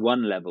 So that's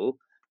one level.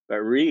 But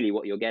really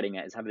what you're getting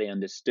at is, have they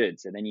understood?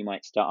 So then you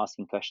might start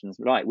asking questions,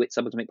 right, which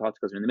subatomic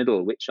particles are in the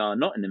middle, which are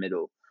not in the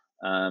middle?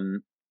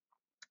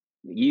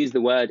 Use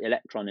the word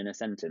electron in a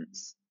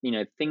sentence.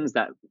 Things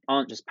that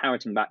aren't just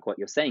parroting back what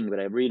you're saying, but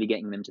are really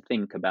getting them to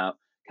think about,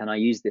 can I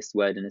use this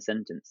word in a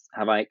sentence?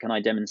 Can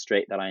I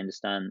demonstrate that I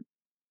understand,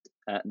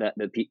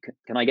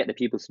 can I get the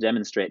pupils to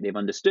demonstrate they've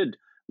understood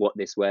what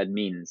this word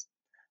means?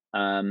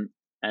 And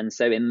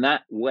so in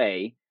that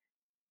way,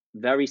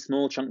 very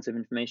small chunks of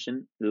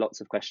information, lots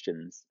of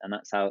questions, and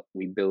that's how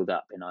we build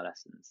up in our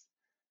lessons.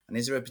 And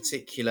is there a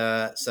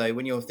particular, so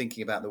when you're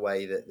thinking about the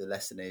way that the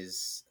lesson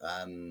is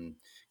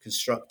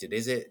constructed,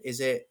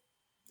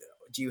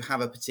 do you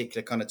have a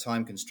particular kind of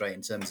time constraint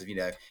in terms of,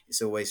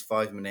 it's always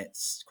 5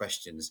 minutes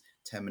questions,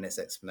 10 minutes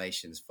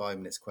explanations, 5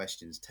 minutes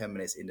questions, 10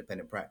 minutes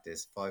independent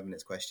practice, 5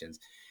 minutes questions?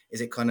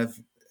 Is it kind of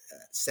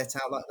set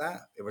out like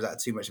that? Or was that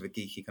too much of a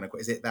geeky kind of,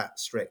 is it that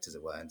strict, as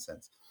it were, in a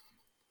sense?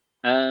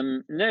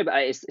 No, but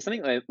it's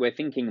something that we're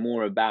thinking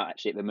more about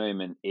actually at the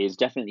moment. Is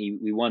definitely,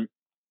 we want,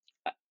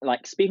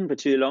 like, speaking for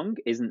too long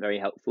isn't very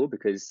helpful,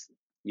 because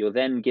you're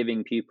then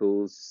giving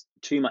pupils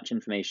too much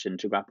information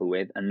to grapple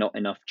with and not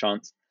enough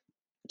chance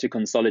to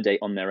consolidate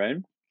on their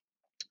own.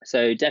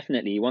 So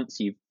definitely, once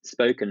you've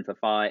spoken for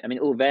 5,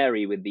 it will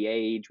vary with the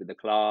age, with the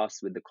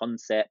class, with the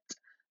concept.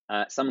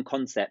 Some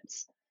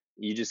concepts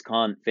you just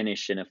can't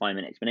finish in a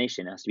 5-minute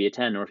explanation. It has to be a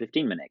 10 or a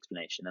 15-minute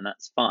explanation, and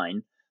that's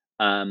fine.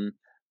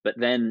 But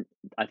then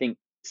I think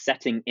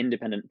setting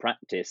independent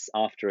practice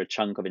after a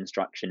chunk of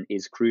instruction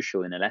is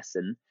crucial in a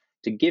lesson,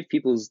 to give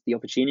pupils the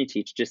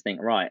opportunity to just think,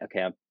 right,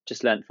 okay, I've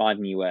just learned 5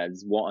 new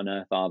words. What on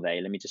earth are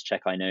they? Let me just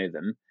check I know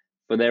them,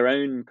 for their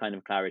own kind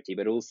of clarity,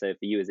 but also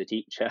for you as a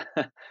teacher.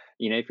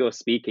 If you're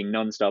speaking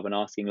nonstop and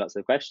asking lots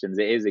of questions,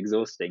 it is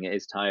exhausting, it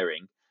is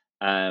tiring.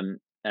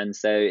 And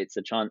so it's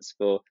a chance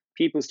for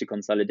pupils to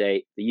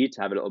consolidate, for you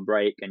to have a little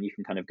break, and you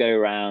can kind of go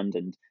around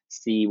and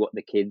see what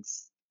the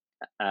kids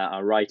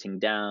are writing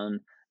down,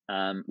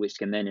 which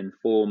can then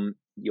inform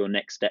your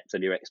next steps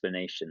of your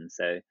explanation.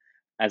 So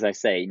as I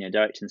say,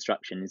 direct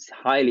instruction is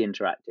highly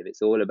interactive.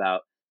 It's all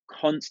about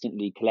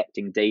constantly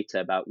collecting data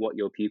about what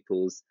your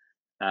pupils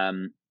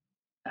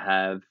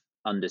have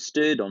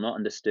understood or not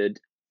understood,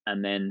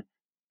 and then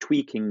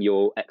tweaking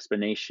your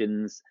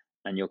explanations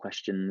and your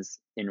questions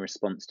in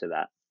response to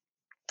that.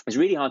 It's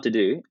really hard to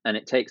do, and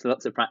it takes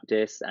lots of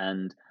practice.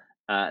 And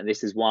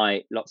this is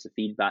why lots of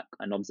feedback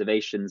and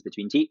observations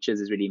between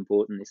teachers is really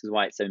important. This is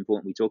why it's so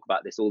important we talk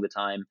about this all the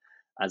time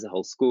as a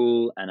whole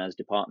school and as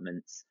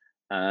departments,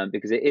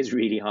 because it is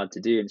really hard to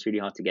do and it's really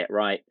hard to get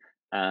right.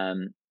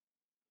 Um,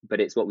 but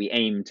it's what we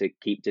aim to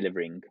keep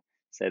delivering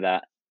so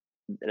that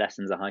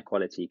lessons are high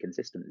quality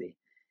consistently.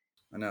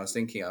 I know. I was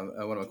thinking.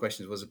 One of my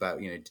questions was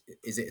about,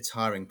 is it a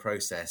tiring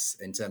process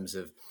in terms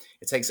of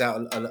it takes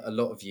out a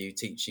lot of you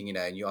teaching,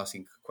 and you're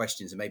asking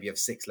questions, and maybe you have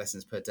 6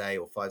 lessons per day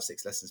or 5,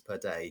 6 lessons per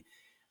day,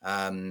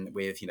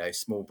 with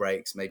small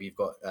breaks. Maybe you've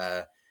got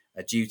a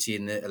duty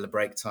in the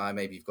break time.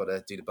 Maybe you've got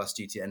to do the bus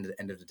duty at the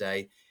end of the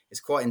day. It's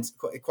quite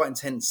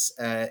intense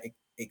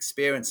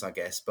experience, I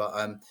guess. But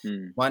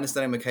my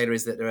understanding, Michaela,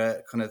 is that there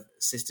are kind of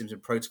systems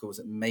and protocols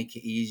that make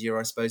it easier,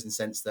 I suppose, in the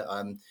sense that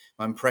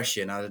my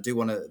impression, and I do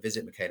want to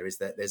visit Michaela, is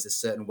that there's a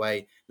certain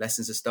way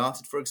lessons are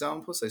started, for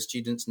example, so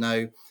students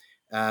know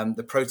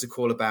the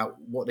protocol about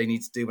what they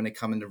need to do when they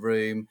come in the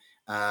room,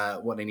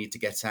 what they need to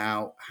get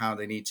out, how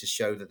they need to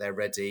show that they're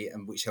ready,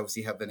 and which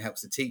obviously then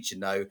helps the teacher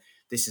know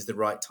this is the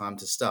right time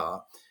to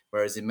start.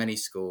 Whereas in many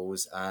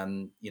schools,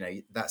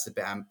 that's a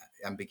bit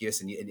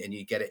ambiguous, and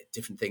you get it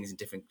different things in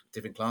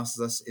different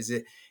classes. Is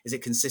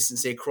it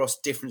consistency across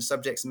different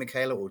subjects,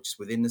 Michaela, or just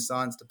within the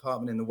science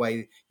department in the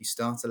way you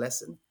start a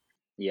lesson?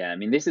 Yeah, I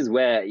mean, this is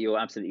where you're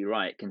absolutely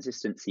right.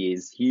 Consistency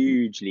is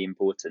hugely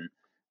important.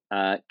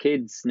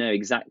 Kids know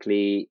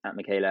exactly at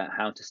Michaela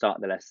how to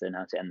start the lesson,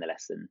 how to end the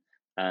lesson,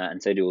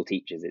 and so do all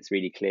teachers. It's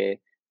really clear.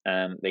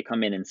 They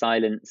come in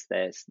silence.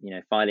 They're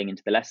filing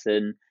into the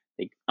lesson.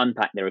 They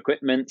unpack their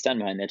equipment, stand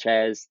behind their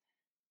chairs.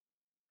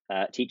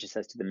 Teacher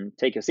says to them,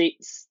 "Take your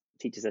seats."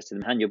 Teacher says to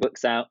them, "Hand your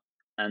books out."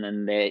 And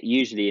then they're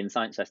usually in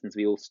science lessons.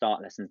 We all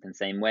start lessons in the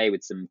same way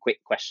with some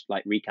quick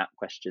recap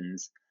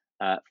questions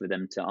for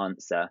them to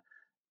answer.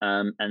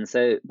 And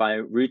so by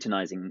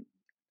routinizing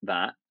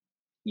that,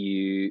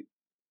 you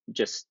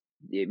just,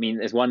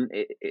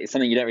 it's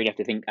something you don't really have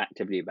to think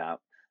actively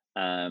about.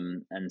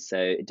 And so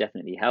it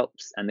definitely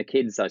helps. And the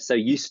kids are so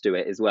used to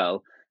it as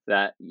well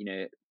that,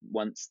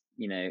 once,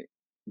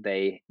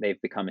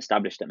 they've become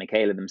established at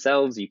Michaela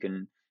themselves, the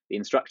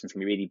instructions can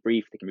be really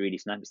brief. They can be really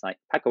snap. It's like,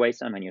 pack away,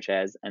 stand behind your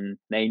chairs. And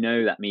they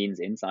know that means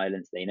in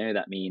silence. They know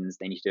that means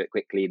they need to do it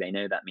quickly. They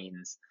know that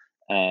means,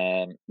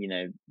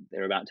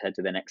 they're about to head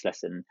to the next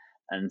lesson.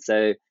 And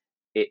so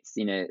it's,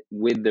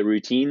 with the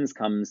routines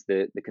comes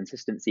the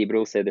consistency, but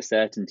also the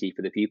certainty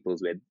for the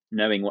pupils with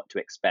knowing what to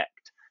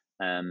expect.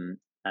 And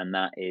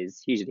that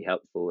is hugely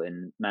helpful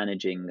in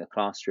managing a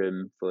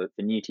classroom for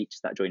new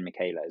teachers that join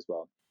Michaela as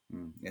well.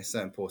 It's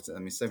so important.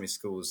 I mean, so many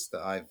schools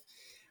that I've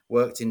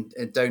worked in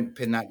don't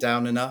pin that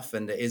down enough,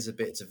 and it is a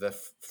bit of a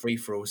free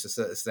for all, to a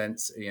certain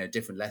sense.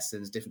 Different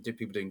lessons, different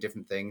people doing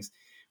different things.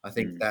 I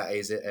think that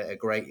is a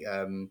great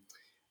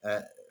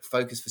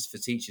focus for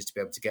teachers to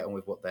be able to get on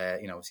with what they're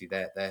obviously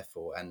they're there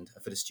for, and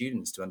for the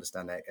students to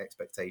understand their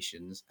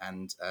expectations,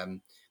 and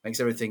makes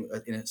everything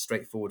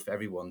straightforward for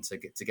everyone to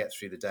get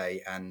through the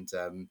day, and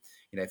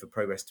for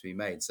progress to be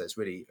made. So it's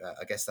really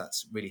I guess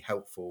that's really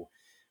helpful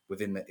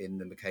within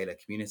the Michaela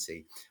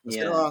community. I was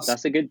going to ask.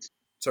 That's a good.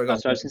 Sorry, go on.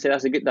 I was going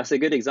to say that's a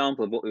good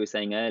example of what we were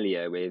saying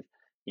earlier. With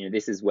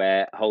this is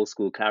where whole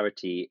school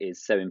clarity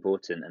is so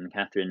important, and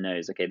Catherine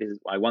knows. Okay,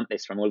 I want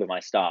this from all of my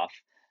staff,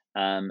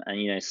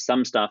 and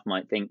some staff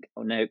might think,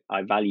 oh no,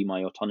 I value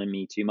my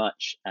autonomy too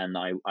much, and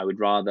I would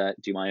rather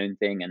do my own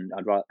thing, and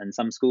and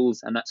some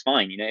schools, and that's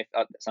fine. If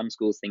some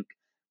schools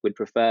would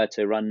prefer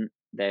to run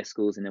their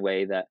schools in a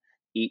way that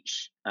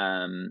each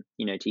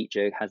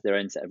teacher has their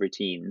own set of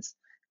routines.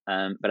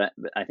 But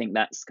I think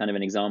that's kind of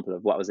an example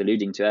of what I was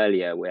alluding to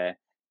earlier, where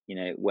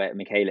where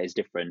Michaela is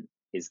different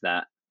is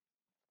that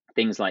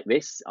things like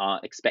this are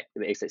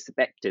expected. It's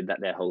expected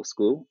that their whole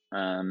school,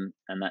 and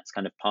that's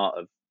kind of part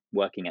of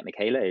working at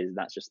Michaela.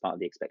 That's just part of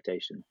the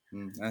expectation.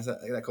 That's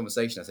that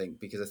conversation, I think,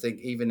 because I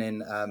think even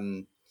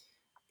in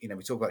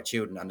we talk about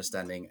children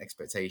understanding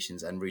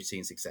expectations and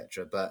routines,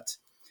 etc. But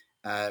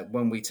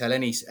when we tell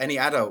any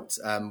adult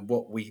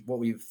what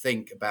we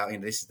think about,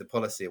 this is the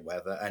policy or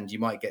whatever, and you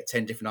might get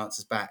 10 different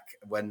answers back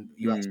when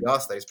you actually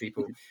ask those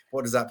people,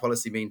 what does that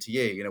policy mean to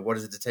you? What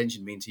does a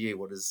detention mean to you?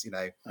 What does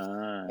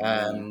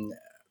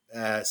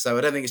so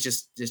I don't think it's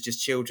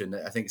just children.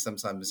 I think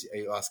sometimes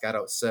you ask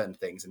adults certain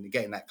things, and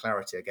getting that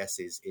clarity, I guess,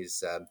 is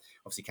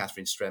obviously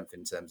Catherine's strength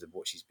in terms of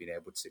what she's been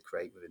able to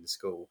create within the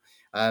school.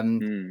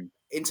 In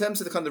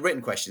terms of the kind of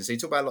written questions, so you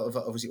talk about a lot of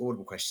obviously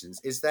audible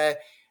questions.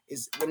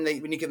 Is when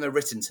you give them a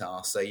written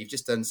task, so you've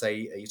just done, say,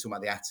 you're talking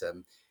about the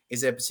atom, is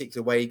there a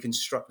particular way you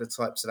construct the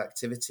types of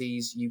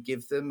activities you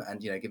give them,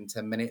 and give them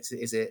 10 minutes?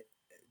 Is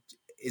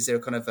there a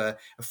kind of a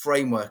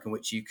framework in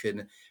which you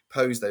can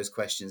pose those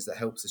questions that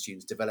helps the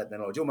students develop their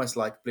knowledge, almost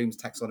like Bloom's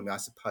taxonomy, I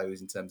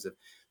suppose, in terms of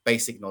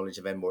basic knowledge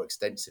and then more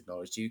extensive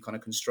knowledge? Do you kind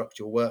of construct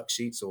your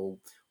worksheets or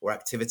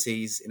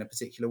activities in a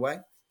particular way?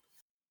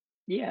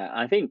 Yeah,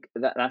 I think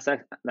that's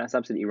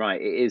absolutely right.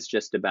 It is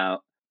just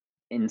about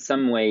in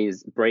some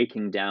ways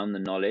breaking down the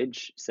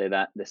knowledge so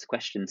that this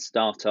questions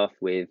start off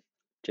with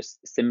just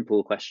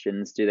simple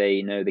questions. Do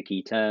they know the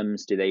key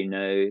terms? Do they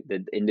know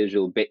the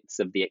individual bits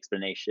of the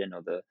explanation,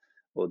 or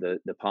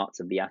the parts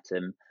of the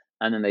atom?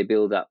 And then they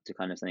build up to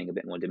kind of something a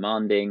bit more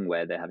demanding,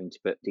 where they're having to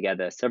put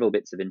together several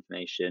bits of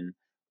information,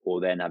 or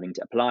then having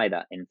to apply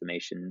that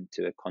information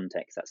to a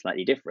context that's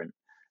slightly different.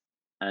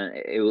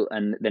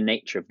 And the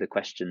nature of the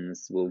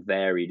questions will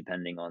vary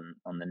depending on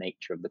the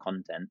nature of the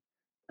content.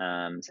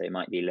 So it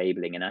might be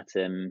labeling an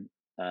atom,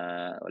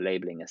 or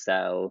labeling a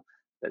cell,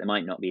 but they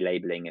might not be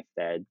labeling if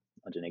they're,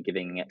 I don't know,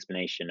 giving an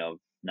explanation of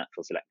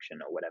natural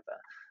selection or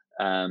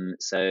whatever.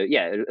 So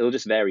yeah, it'll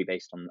just vary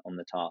based on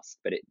the task,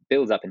 but it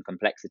builds up in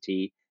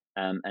complexity,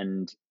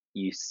 and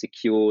you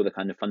secure the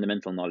kind of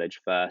fundamental knowledge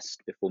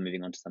first before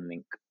moving on to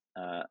something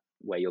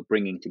where you're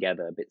bringing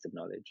together bits of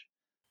knowledge.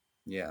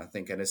 Yeah, I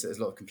think, and there's a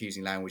lot of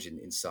confusing language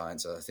in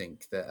science. I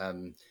think that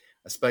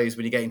I suppose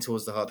when you're getting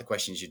towards the harder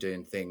questions, you're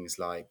doing things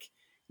like,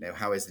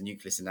 how is the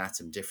nucleus in an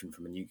atom different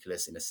from a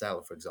nucleus in a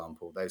cell, for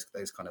example?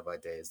 Those kind of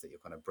ideas that you're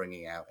kind of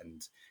bringing out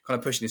and kind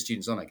of pushing the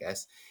students on, I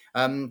guess.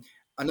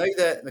 I know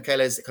that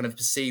Michaela is kind of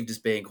perceived as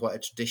being quite a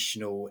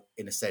traditional,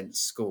 in a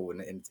sense, school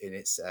in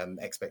its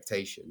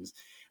expectations.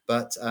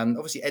 But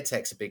obviously,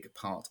 EdTech's a big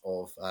part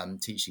of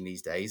teaching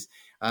these days.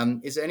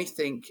 Is there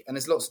anything, and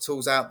there's lots of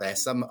tools out there.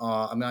 Some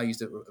are, I mean, I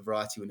used a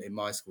variety in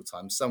my school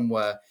time. Some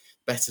were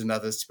better than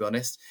others, to be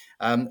honest.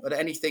 Are there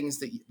any things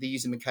that you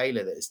use in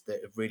Michaela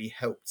that have really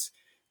helped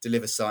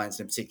deliver science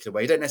in a particular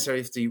way? You don't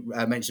necessarily have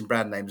to mention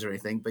brand names or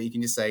anything, but you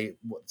can just say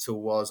what the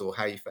tool was or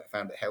how you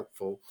found it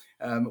helpful.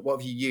 What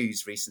have you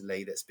used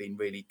recently that's been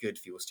really good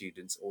for your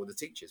students or the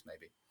teachers,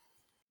 maybe?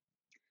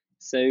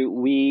 So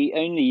we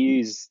only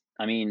use,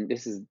 I mean,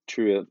 this is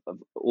true of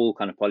all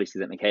kind of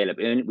policies at Michaela,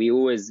 but we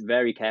always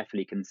very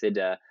carefully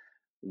consider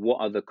what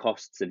are the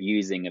costs of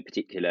using a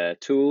particular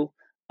tool,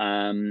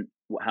 how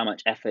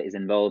much effort is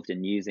involved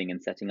in using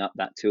and setting up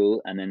that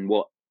tool, and then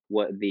what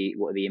are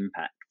the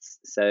impacts.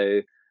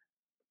 So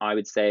I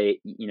would say,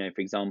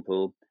 for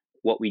example,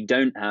 what we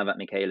don't have at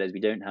Michaela is we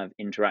don't have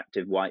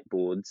interactive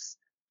whiteboards,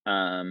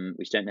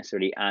 which don't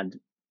necessarily add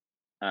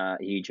a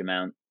huge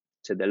amount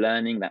to the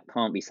learning. That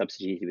can't be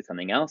substituted with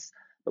something else.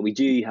 But we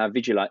do have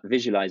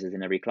visualizers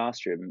in every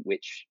classroom,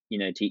 which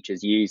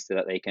teachers use so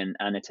that they can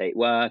annotate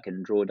work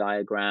and draw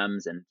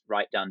diagrams and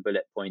write down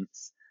bullet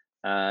points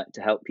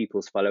to help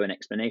pupils follow an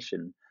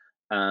explanation.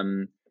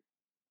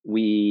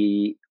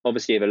 We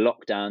obviously, over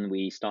lockdown,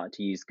 we started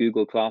to use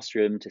Google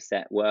Classroom to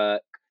set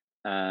work,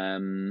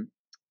 and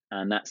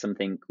that's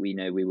something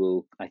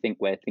I think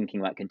we're thinking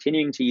about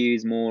continuing to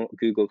use more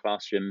Google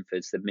Classroom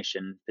for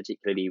submission,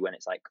 particularly when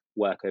it's like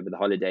work over the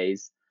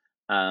holidays,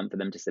 for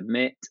them to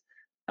submit.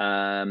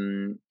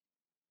 And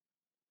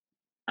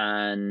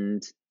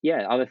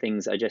yeah, other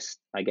things I guess,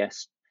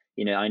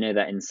 I know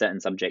that in certain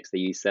subjects they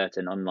use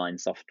certain online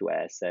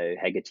software, so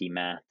Hegarty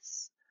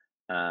Maths,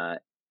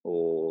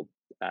 or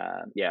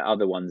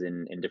other ones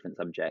in different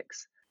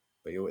subjects.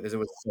 But there's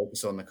always a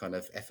focus on the kind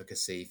of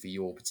efficacy for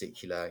your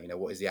particular,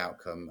 what is the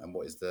outcome and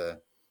what is I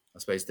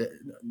suppose,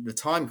 the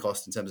time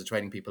cost in terms of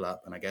training people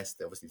up. And I guess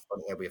obviously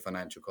there'll be a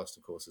financial cost,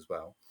 of course, as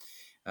well.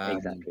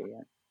 Exactly,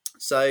 yeah.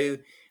 So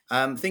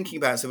thinking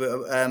about,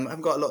 so I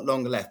haven't got a lot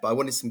longer left, but I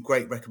wanted some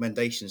great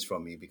recommendations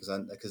from you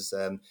because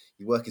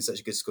you work in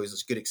such a good school,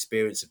 such a good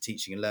experience of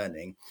teaching and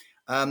learning.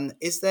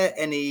 Is there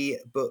any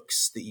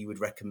books that you would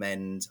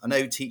recommend? I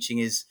know teaching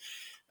is,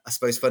 I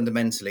suppose,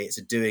 fundamentally it's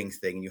a doing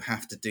thing. You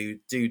have to do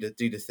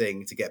the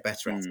thing to get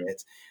better at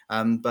it.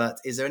 But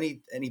is there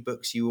any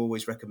books you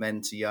always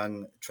recommend to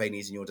young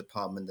trainees in your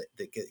department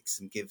that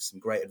give some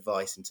great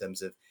advice in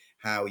terms of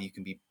how you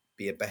can be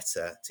a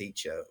better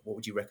teacher? What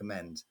would you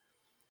recommend?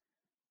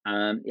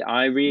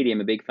 I really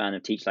am a big fan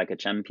of Teach Like a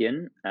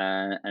Champion,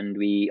 and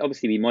we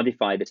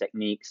modify the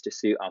techniques to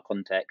suit our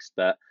context,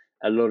 but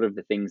a lot of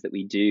the things that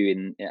we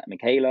do at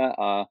Michaela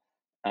are,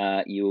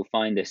 you will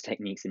find those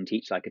techniques in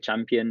Teach Like a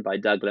Champion by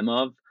Doug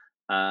Lemov.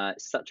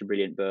 Such a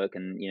brilliant book,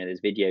 and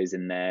there's videos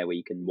in there where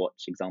you can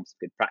watch examples of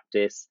good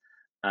practice.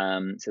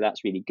 So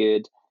that's really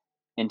good.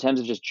 In terms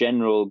of just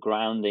general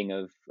grounding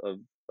of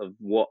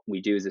what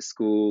we do as a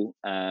school,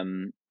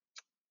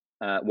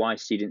 Why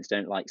Students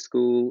Don't Like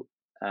School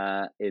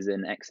is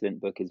an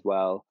excellent book as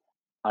well.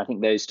 I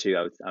think those two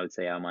I would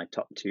say are my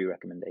top two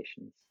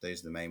recommendations.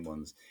 Those are the main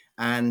ones.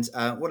 And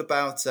what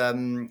about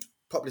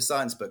popular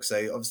science books? So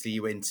obviously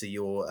you were into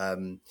your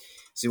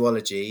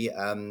zoology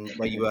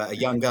when you were a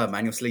younger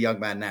man. You're still a young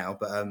man now,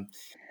 but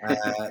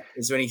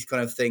is there any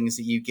kind of things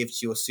that you give to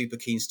your super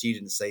keen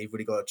students? Say you've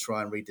really got to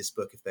try and read this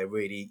book if they're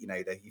really,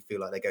 you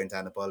feel like they're going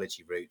down the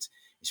biology route.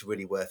 It's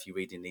really worth you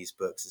reading these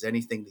books. Is there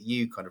anything that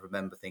you kind of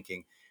remember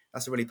thinking,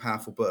 that's a really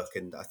powerful book,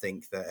 and I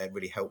think that it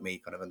really helped me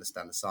kind of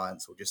understand the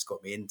science, or just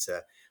got me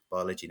into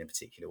biology in a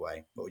particular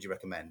way? What would you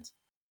recommend?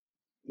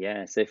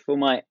 Yeah, so for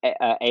my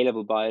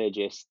A-level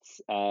biologists,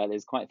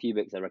 there's quite a few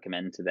books I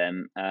recommend to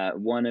them.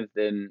 One of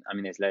them, I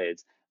mean, there's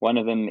loads. One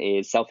of them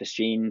is Selfish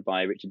Gene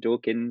by Richard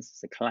Dawkins.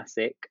 It's a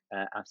classic.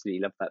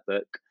 Absolutely love that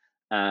book.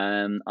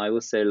 I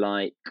also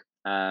like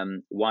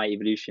Why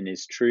Evolution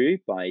is True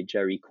by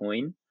Jerry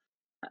Coyne.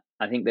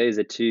 I think those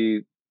are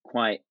two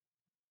quite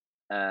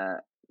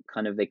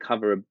they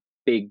cover a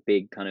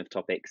big kind of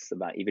topics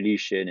about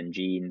evolution and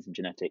genes and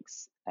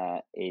genetics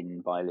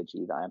in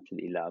biology that I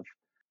absolutely love.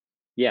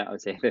 Yeah, I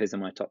would say those are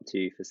my top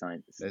two for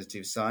science. Those two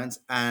for science.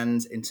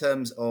 And in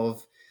terms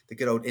of the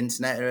good old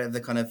internet,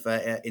 the kind of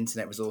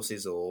internet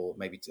resources, or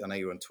maybe I know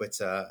you're on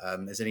Twitter.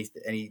 Is there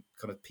any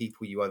kind of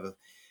people you either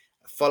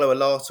follow a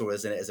lot, or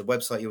as a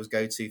website you always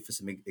go to for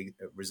some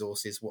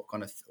resources? What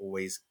kind of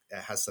always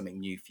has something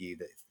new for you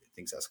that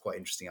thinks that's quite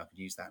interesting? I could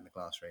use that in the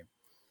classroom.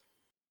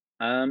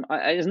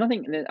 There's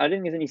nothing. I don't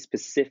think there's any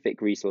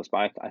specific resource,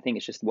 but I think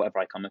it's just whatever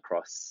I come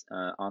across,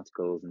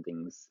 articles and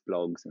things,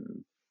 blogs,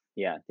 and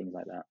things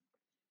like that.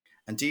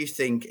 And do you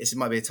think this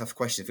might be a tough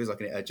question? It feels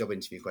like a job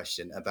interview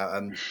question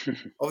about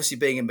obviously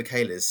being in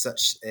Michaela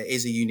is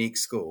a unique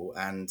school,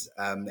 and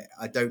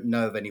I don't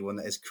know of anyone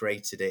that has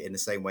created it in the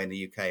same way in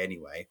the UK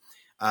anyway.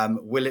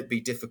 Will it be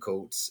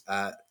difficult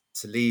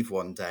to leave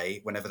one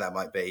day, whenever that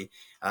might be,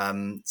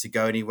 to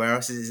go anywhere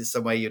else? Is it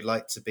somewhere you'd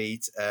like to be?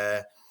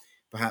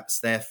 Perhaps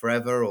there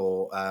forever,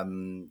 or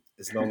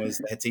as long as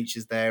the head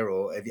teacher's there,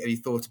 or have you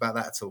thought about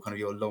that at all? Kind of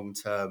your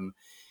long-term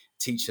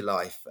teacher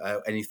life.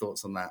 Any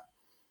thoughts on that?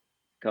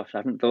 Gosh, I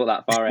haven't thought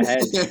that far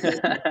ahead.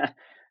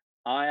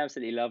 I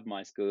absolutely love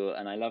my school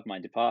and I love my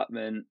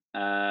department.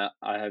 I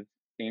have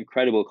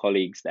incredible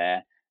colleagues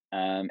there.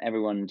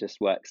 Everyone just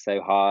works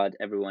so hard.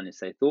 Everyone is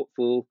so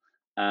thoughtful.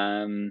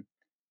 And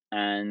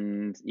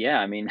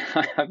I mean,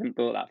 I haven't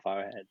thought that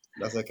far ahead.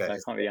 That's okay. So I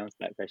can't really answer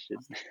that question.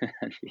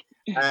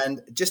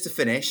 And just to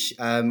finish,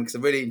 because I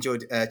really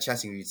enjoyed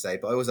chatting with you today,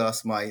 but I always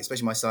ask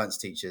especially my science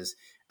teachers,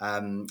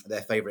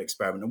 their favourite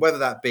experiment, and whether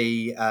that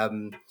be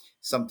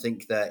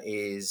something that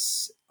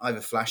is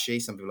either flashy,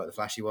 some people like the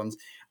flashy ones,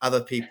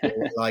 other people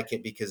like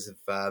it because of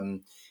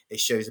it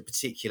shows a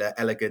particular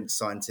elegant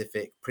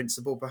scientific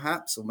principle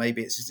perhaps, or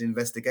maybe it's just an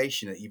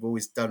investigation that you've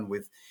always done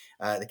with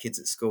the kids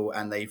at school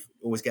and they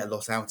always get a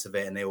lot out of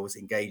it and they always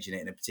engage in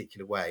it in a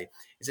particular way.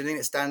 Is there anything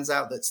that stands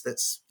out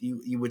that's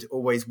you would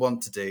always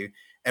want to do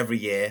every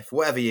year for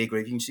whatever year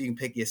group? You can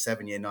pick year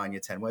 7, year 9,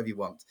 year 10, whatever you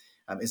want.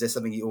 Is there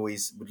something you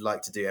always would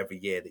like to do every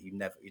year that you'd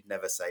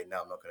never say,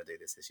 no, I'm not going to do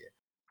this year?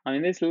 I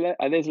mean, there's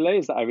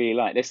loads that I really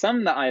like. There's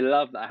some that I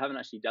love that I haven't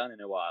actually done in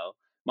a while.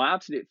 My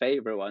absolute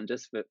favorite one,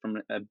 just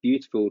from a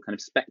beautiful kind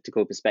of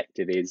spectacle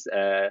perspective, is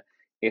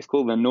it's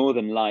called the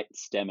Northern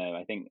Lights demo.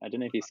 I don't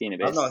know if you've seen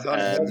it. I've not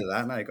heard of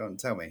that. No, go on,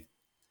 tell me.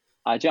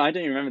 I don't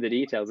even remember the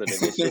details of it.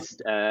 It's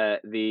just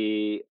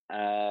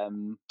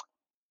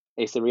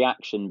it's a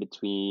reaction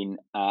between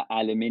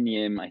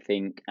aluminium, I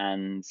think,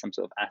 and some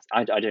sort of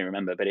I don't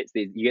remember, but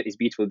you get these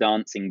beautiful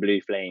dancing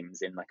blue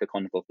flames in like a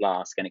conical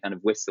flask, and it kind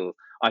of whistle.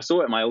 I saw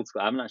it at my old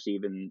school. I haven't actually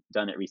even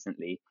done it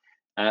recently.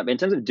 But in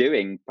terms of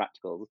doing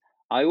practicals,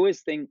 I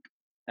always think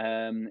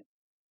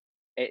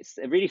it's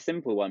a really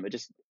simple one, but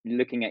just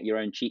looking at your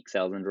own cheek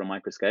cells under a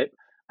microscope,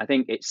 I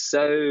think it's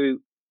so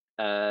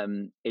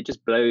it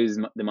just blows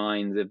the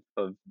minds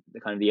of the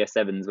kind of the year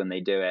 7s when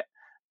they do it.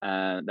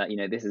 That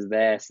this is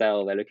their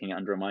cell they're looking at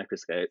under a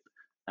microscope,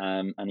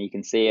 and you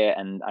can see it,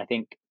 and I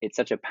think it's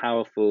such a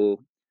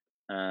powerful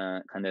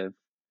kind of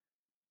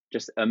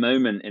just a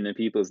moment in a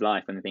pupil's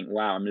life when they think,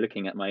 wow, I'm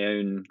looking at my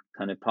own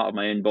kind of part of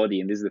my own body,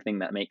 and this is the thing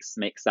that makes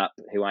up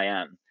who I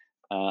am.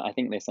 I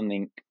think there's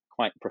something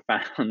quite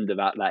profound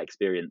about that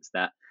experience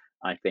that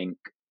I think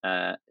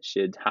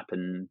should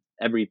happen.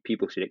 Every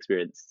pupil should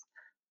experience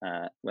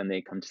when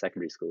they come to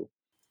secondary school.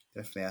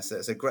 Definitely,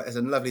 it's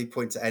a lovely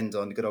point to end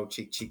on. Good old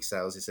cheek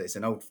cells. It's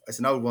an old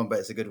one, but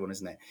it's a good one,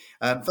 isn't it?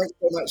 Thanks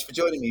very much for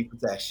joining me,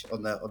 Pritesh,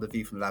 on the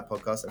View from the Lab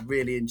podcast. I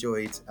really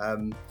enjoyed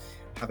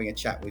having a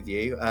chat with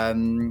you.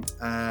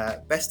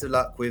 Best of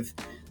luck with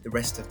the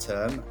rest of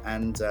term,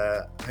 and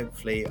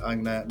hopefully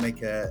I'm going to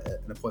make an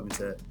appointment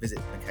to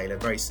visit Michaela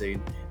very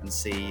soon and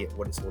see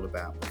what it's all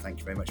about. But thank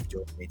you very much for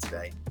joining me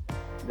today.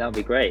 That would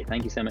be great.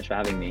 Thank you so much for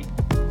having me.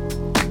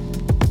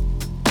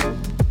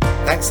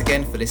 Thanks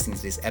again for listening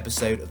to this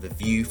episode of the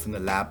View from the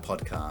Lab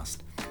podcast.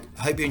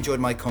 I hope you enjoyed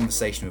my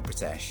conversation with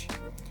Pritesh.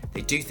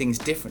 They do things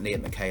differently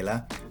at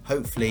Michaela.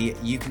 Hopefully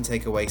you can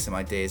take away some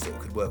ideas that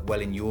could work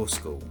well in your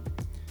school.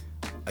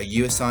 Are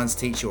you a science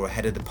teacher or a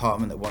head of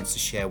department that wants to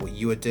share what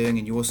you are doing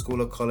in your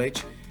school or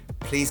college?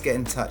 Please get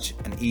in touch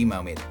and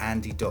email me at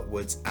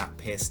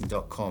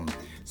andy.woods@pearson.com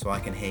so I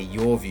can hear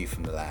your view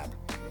from the lab.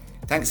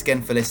 Thanks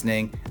again for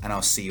listening, and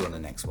I'll see you on the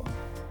next one.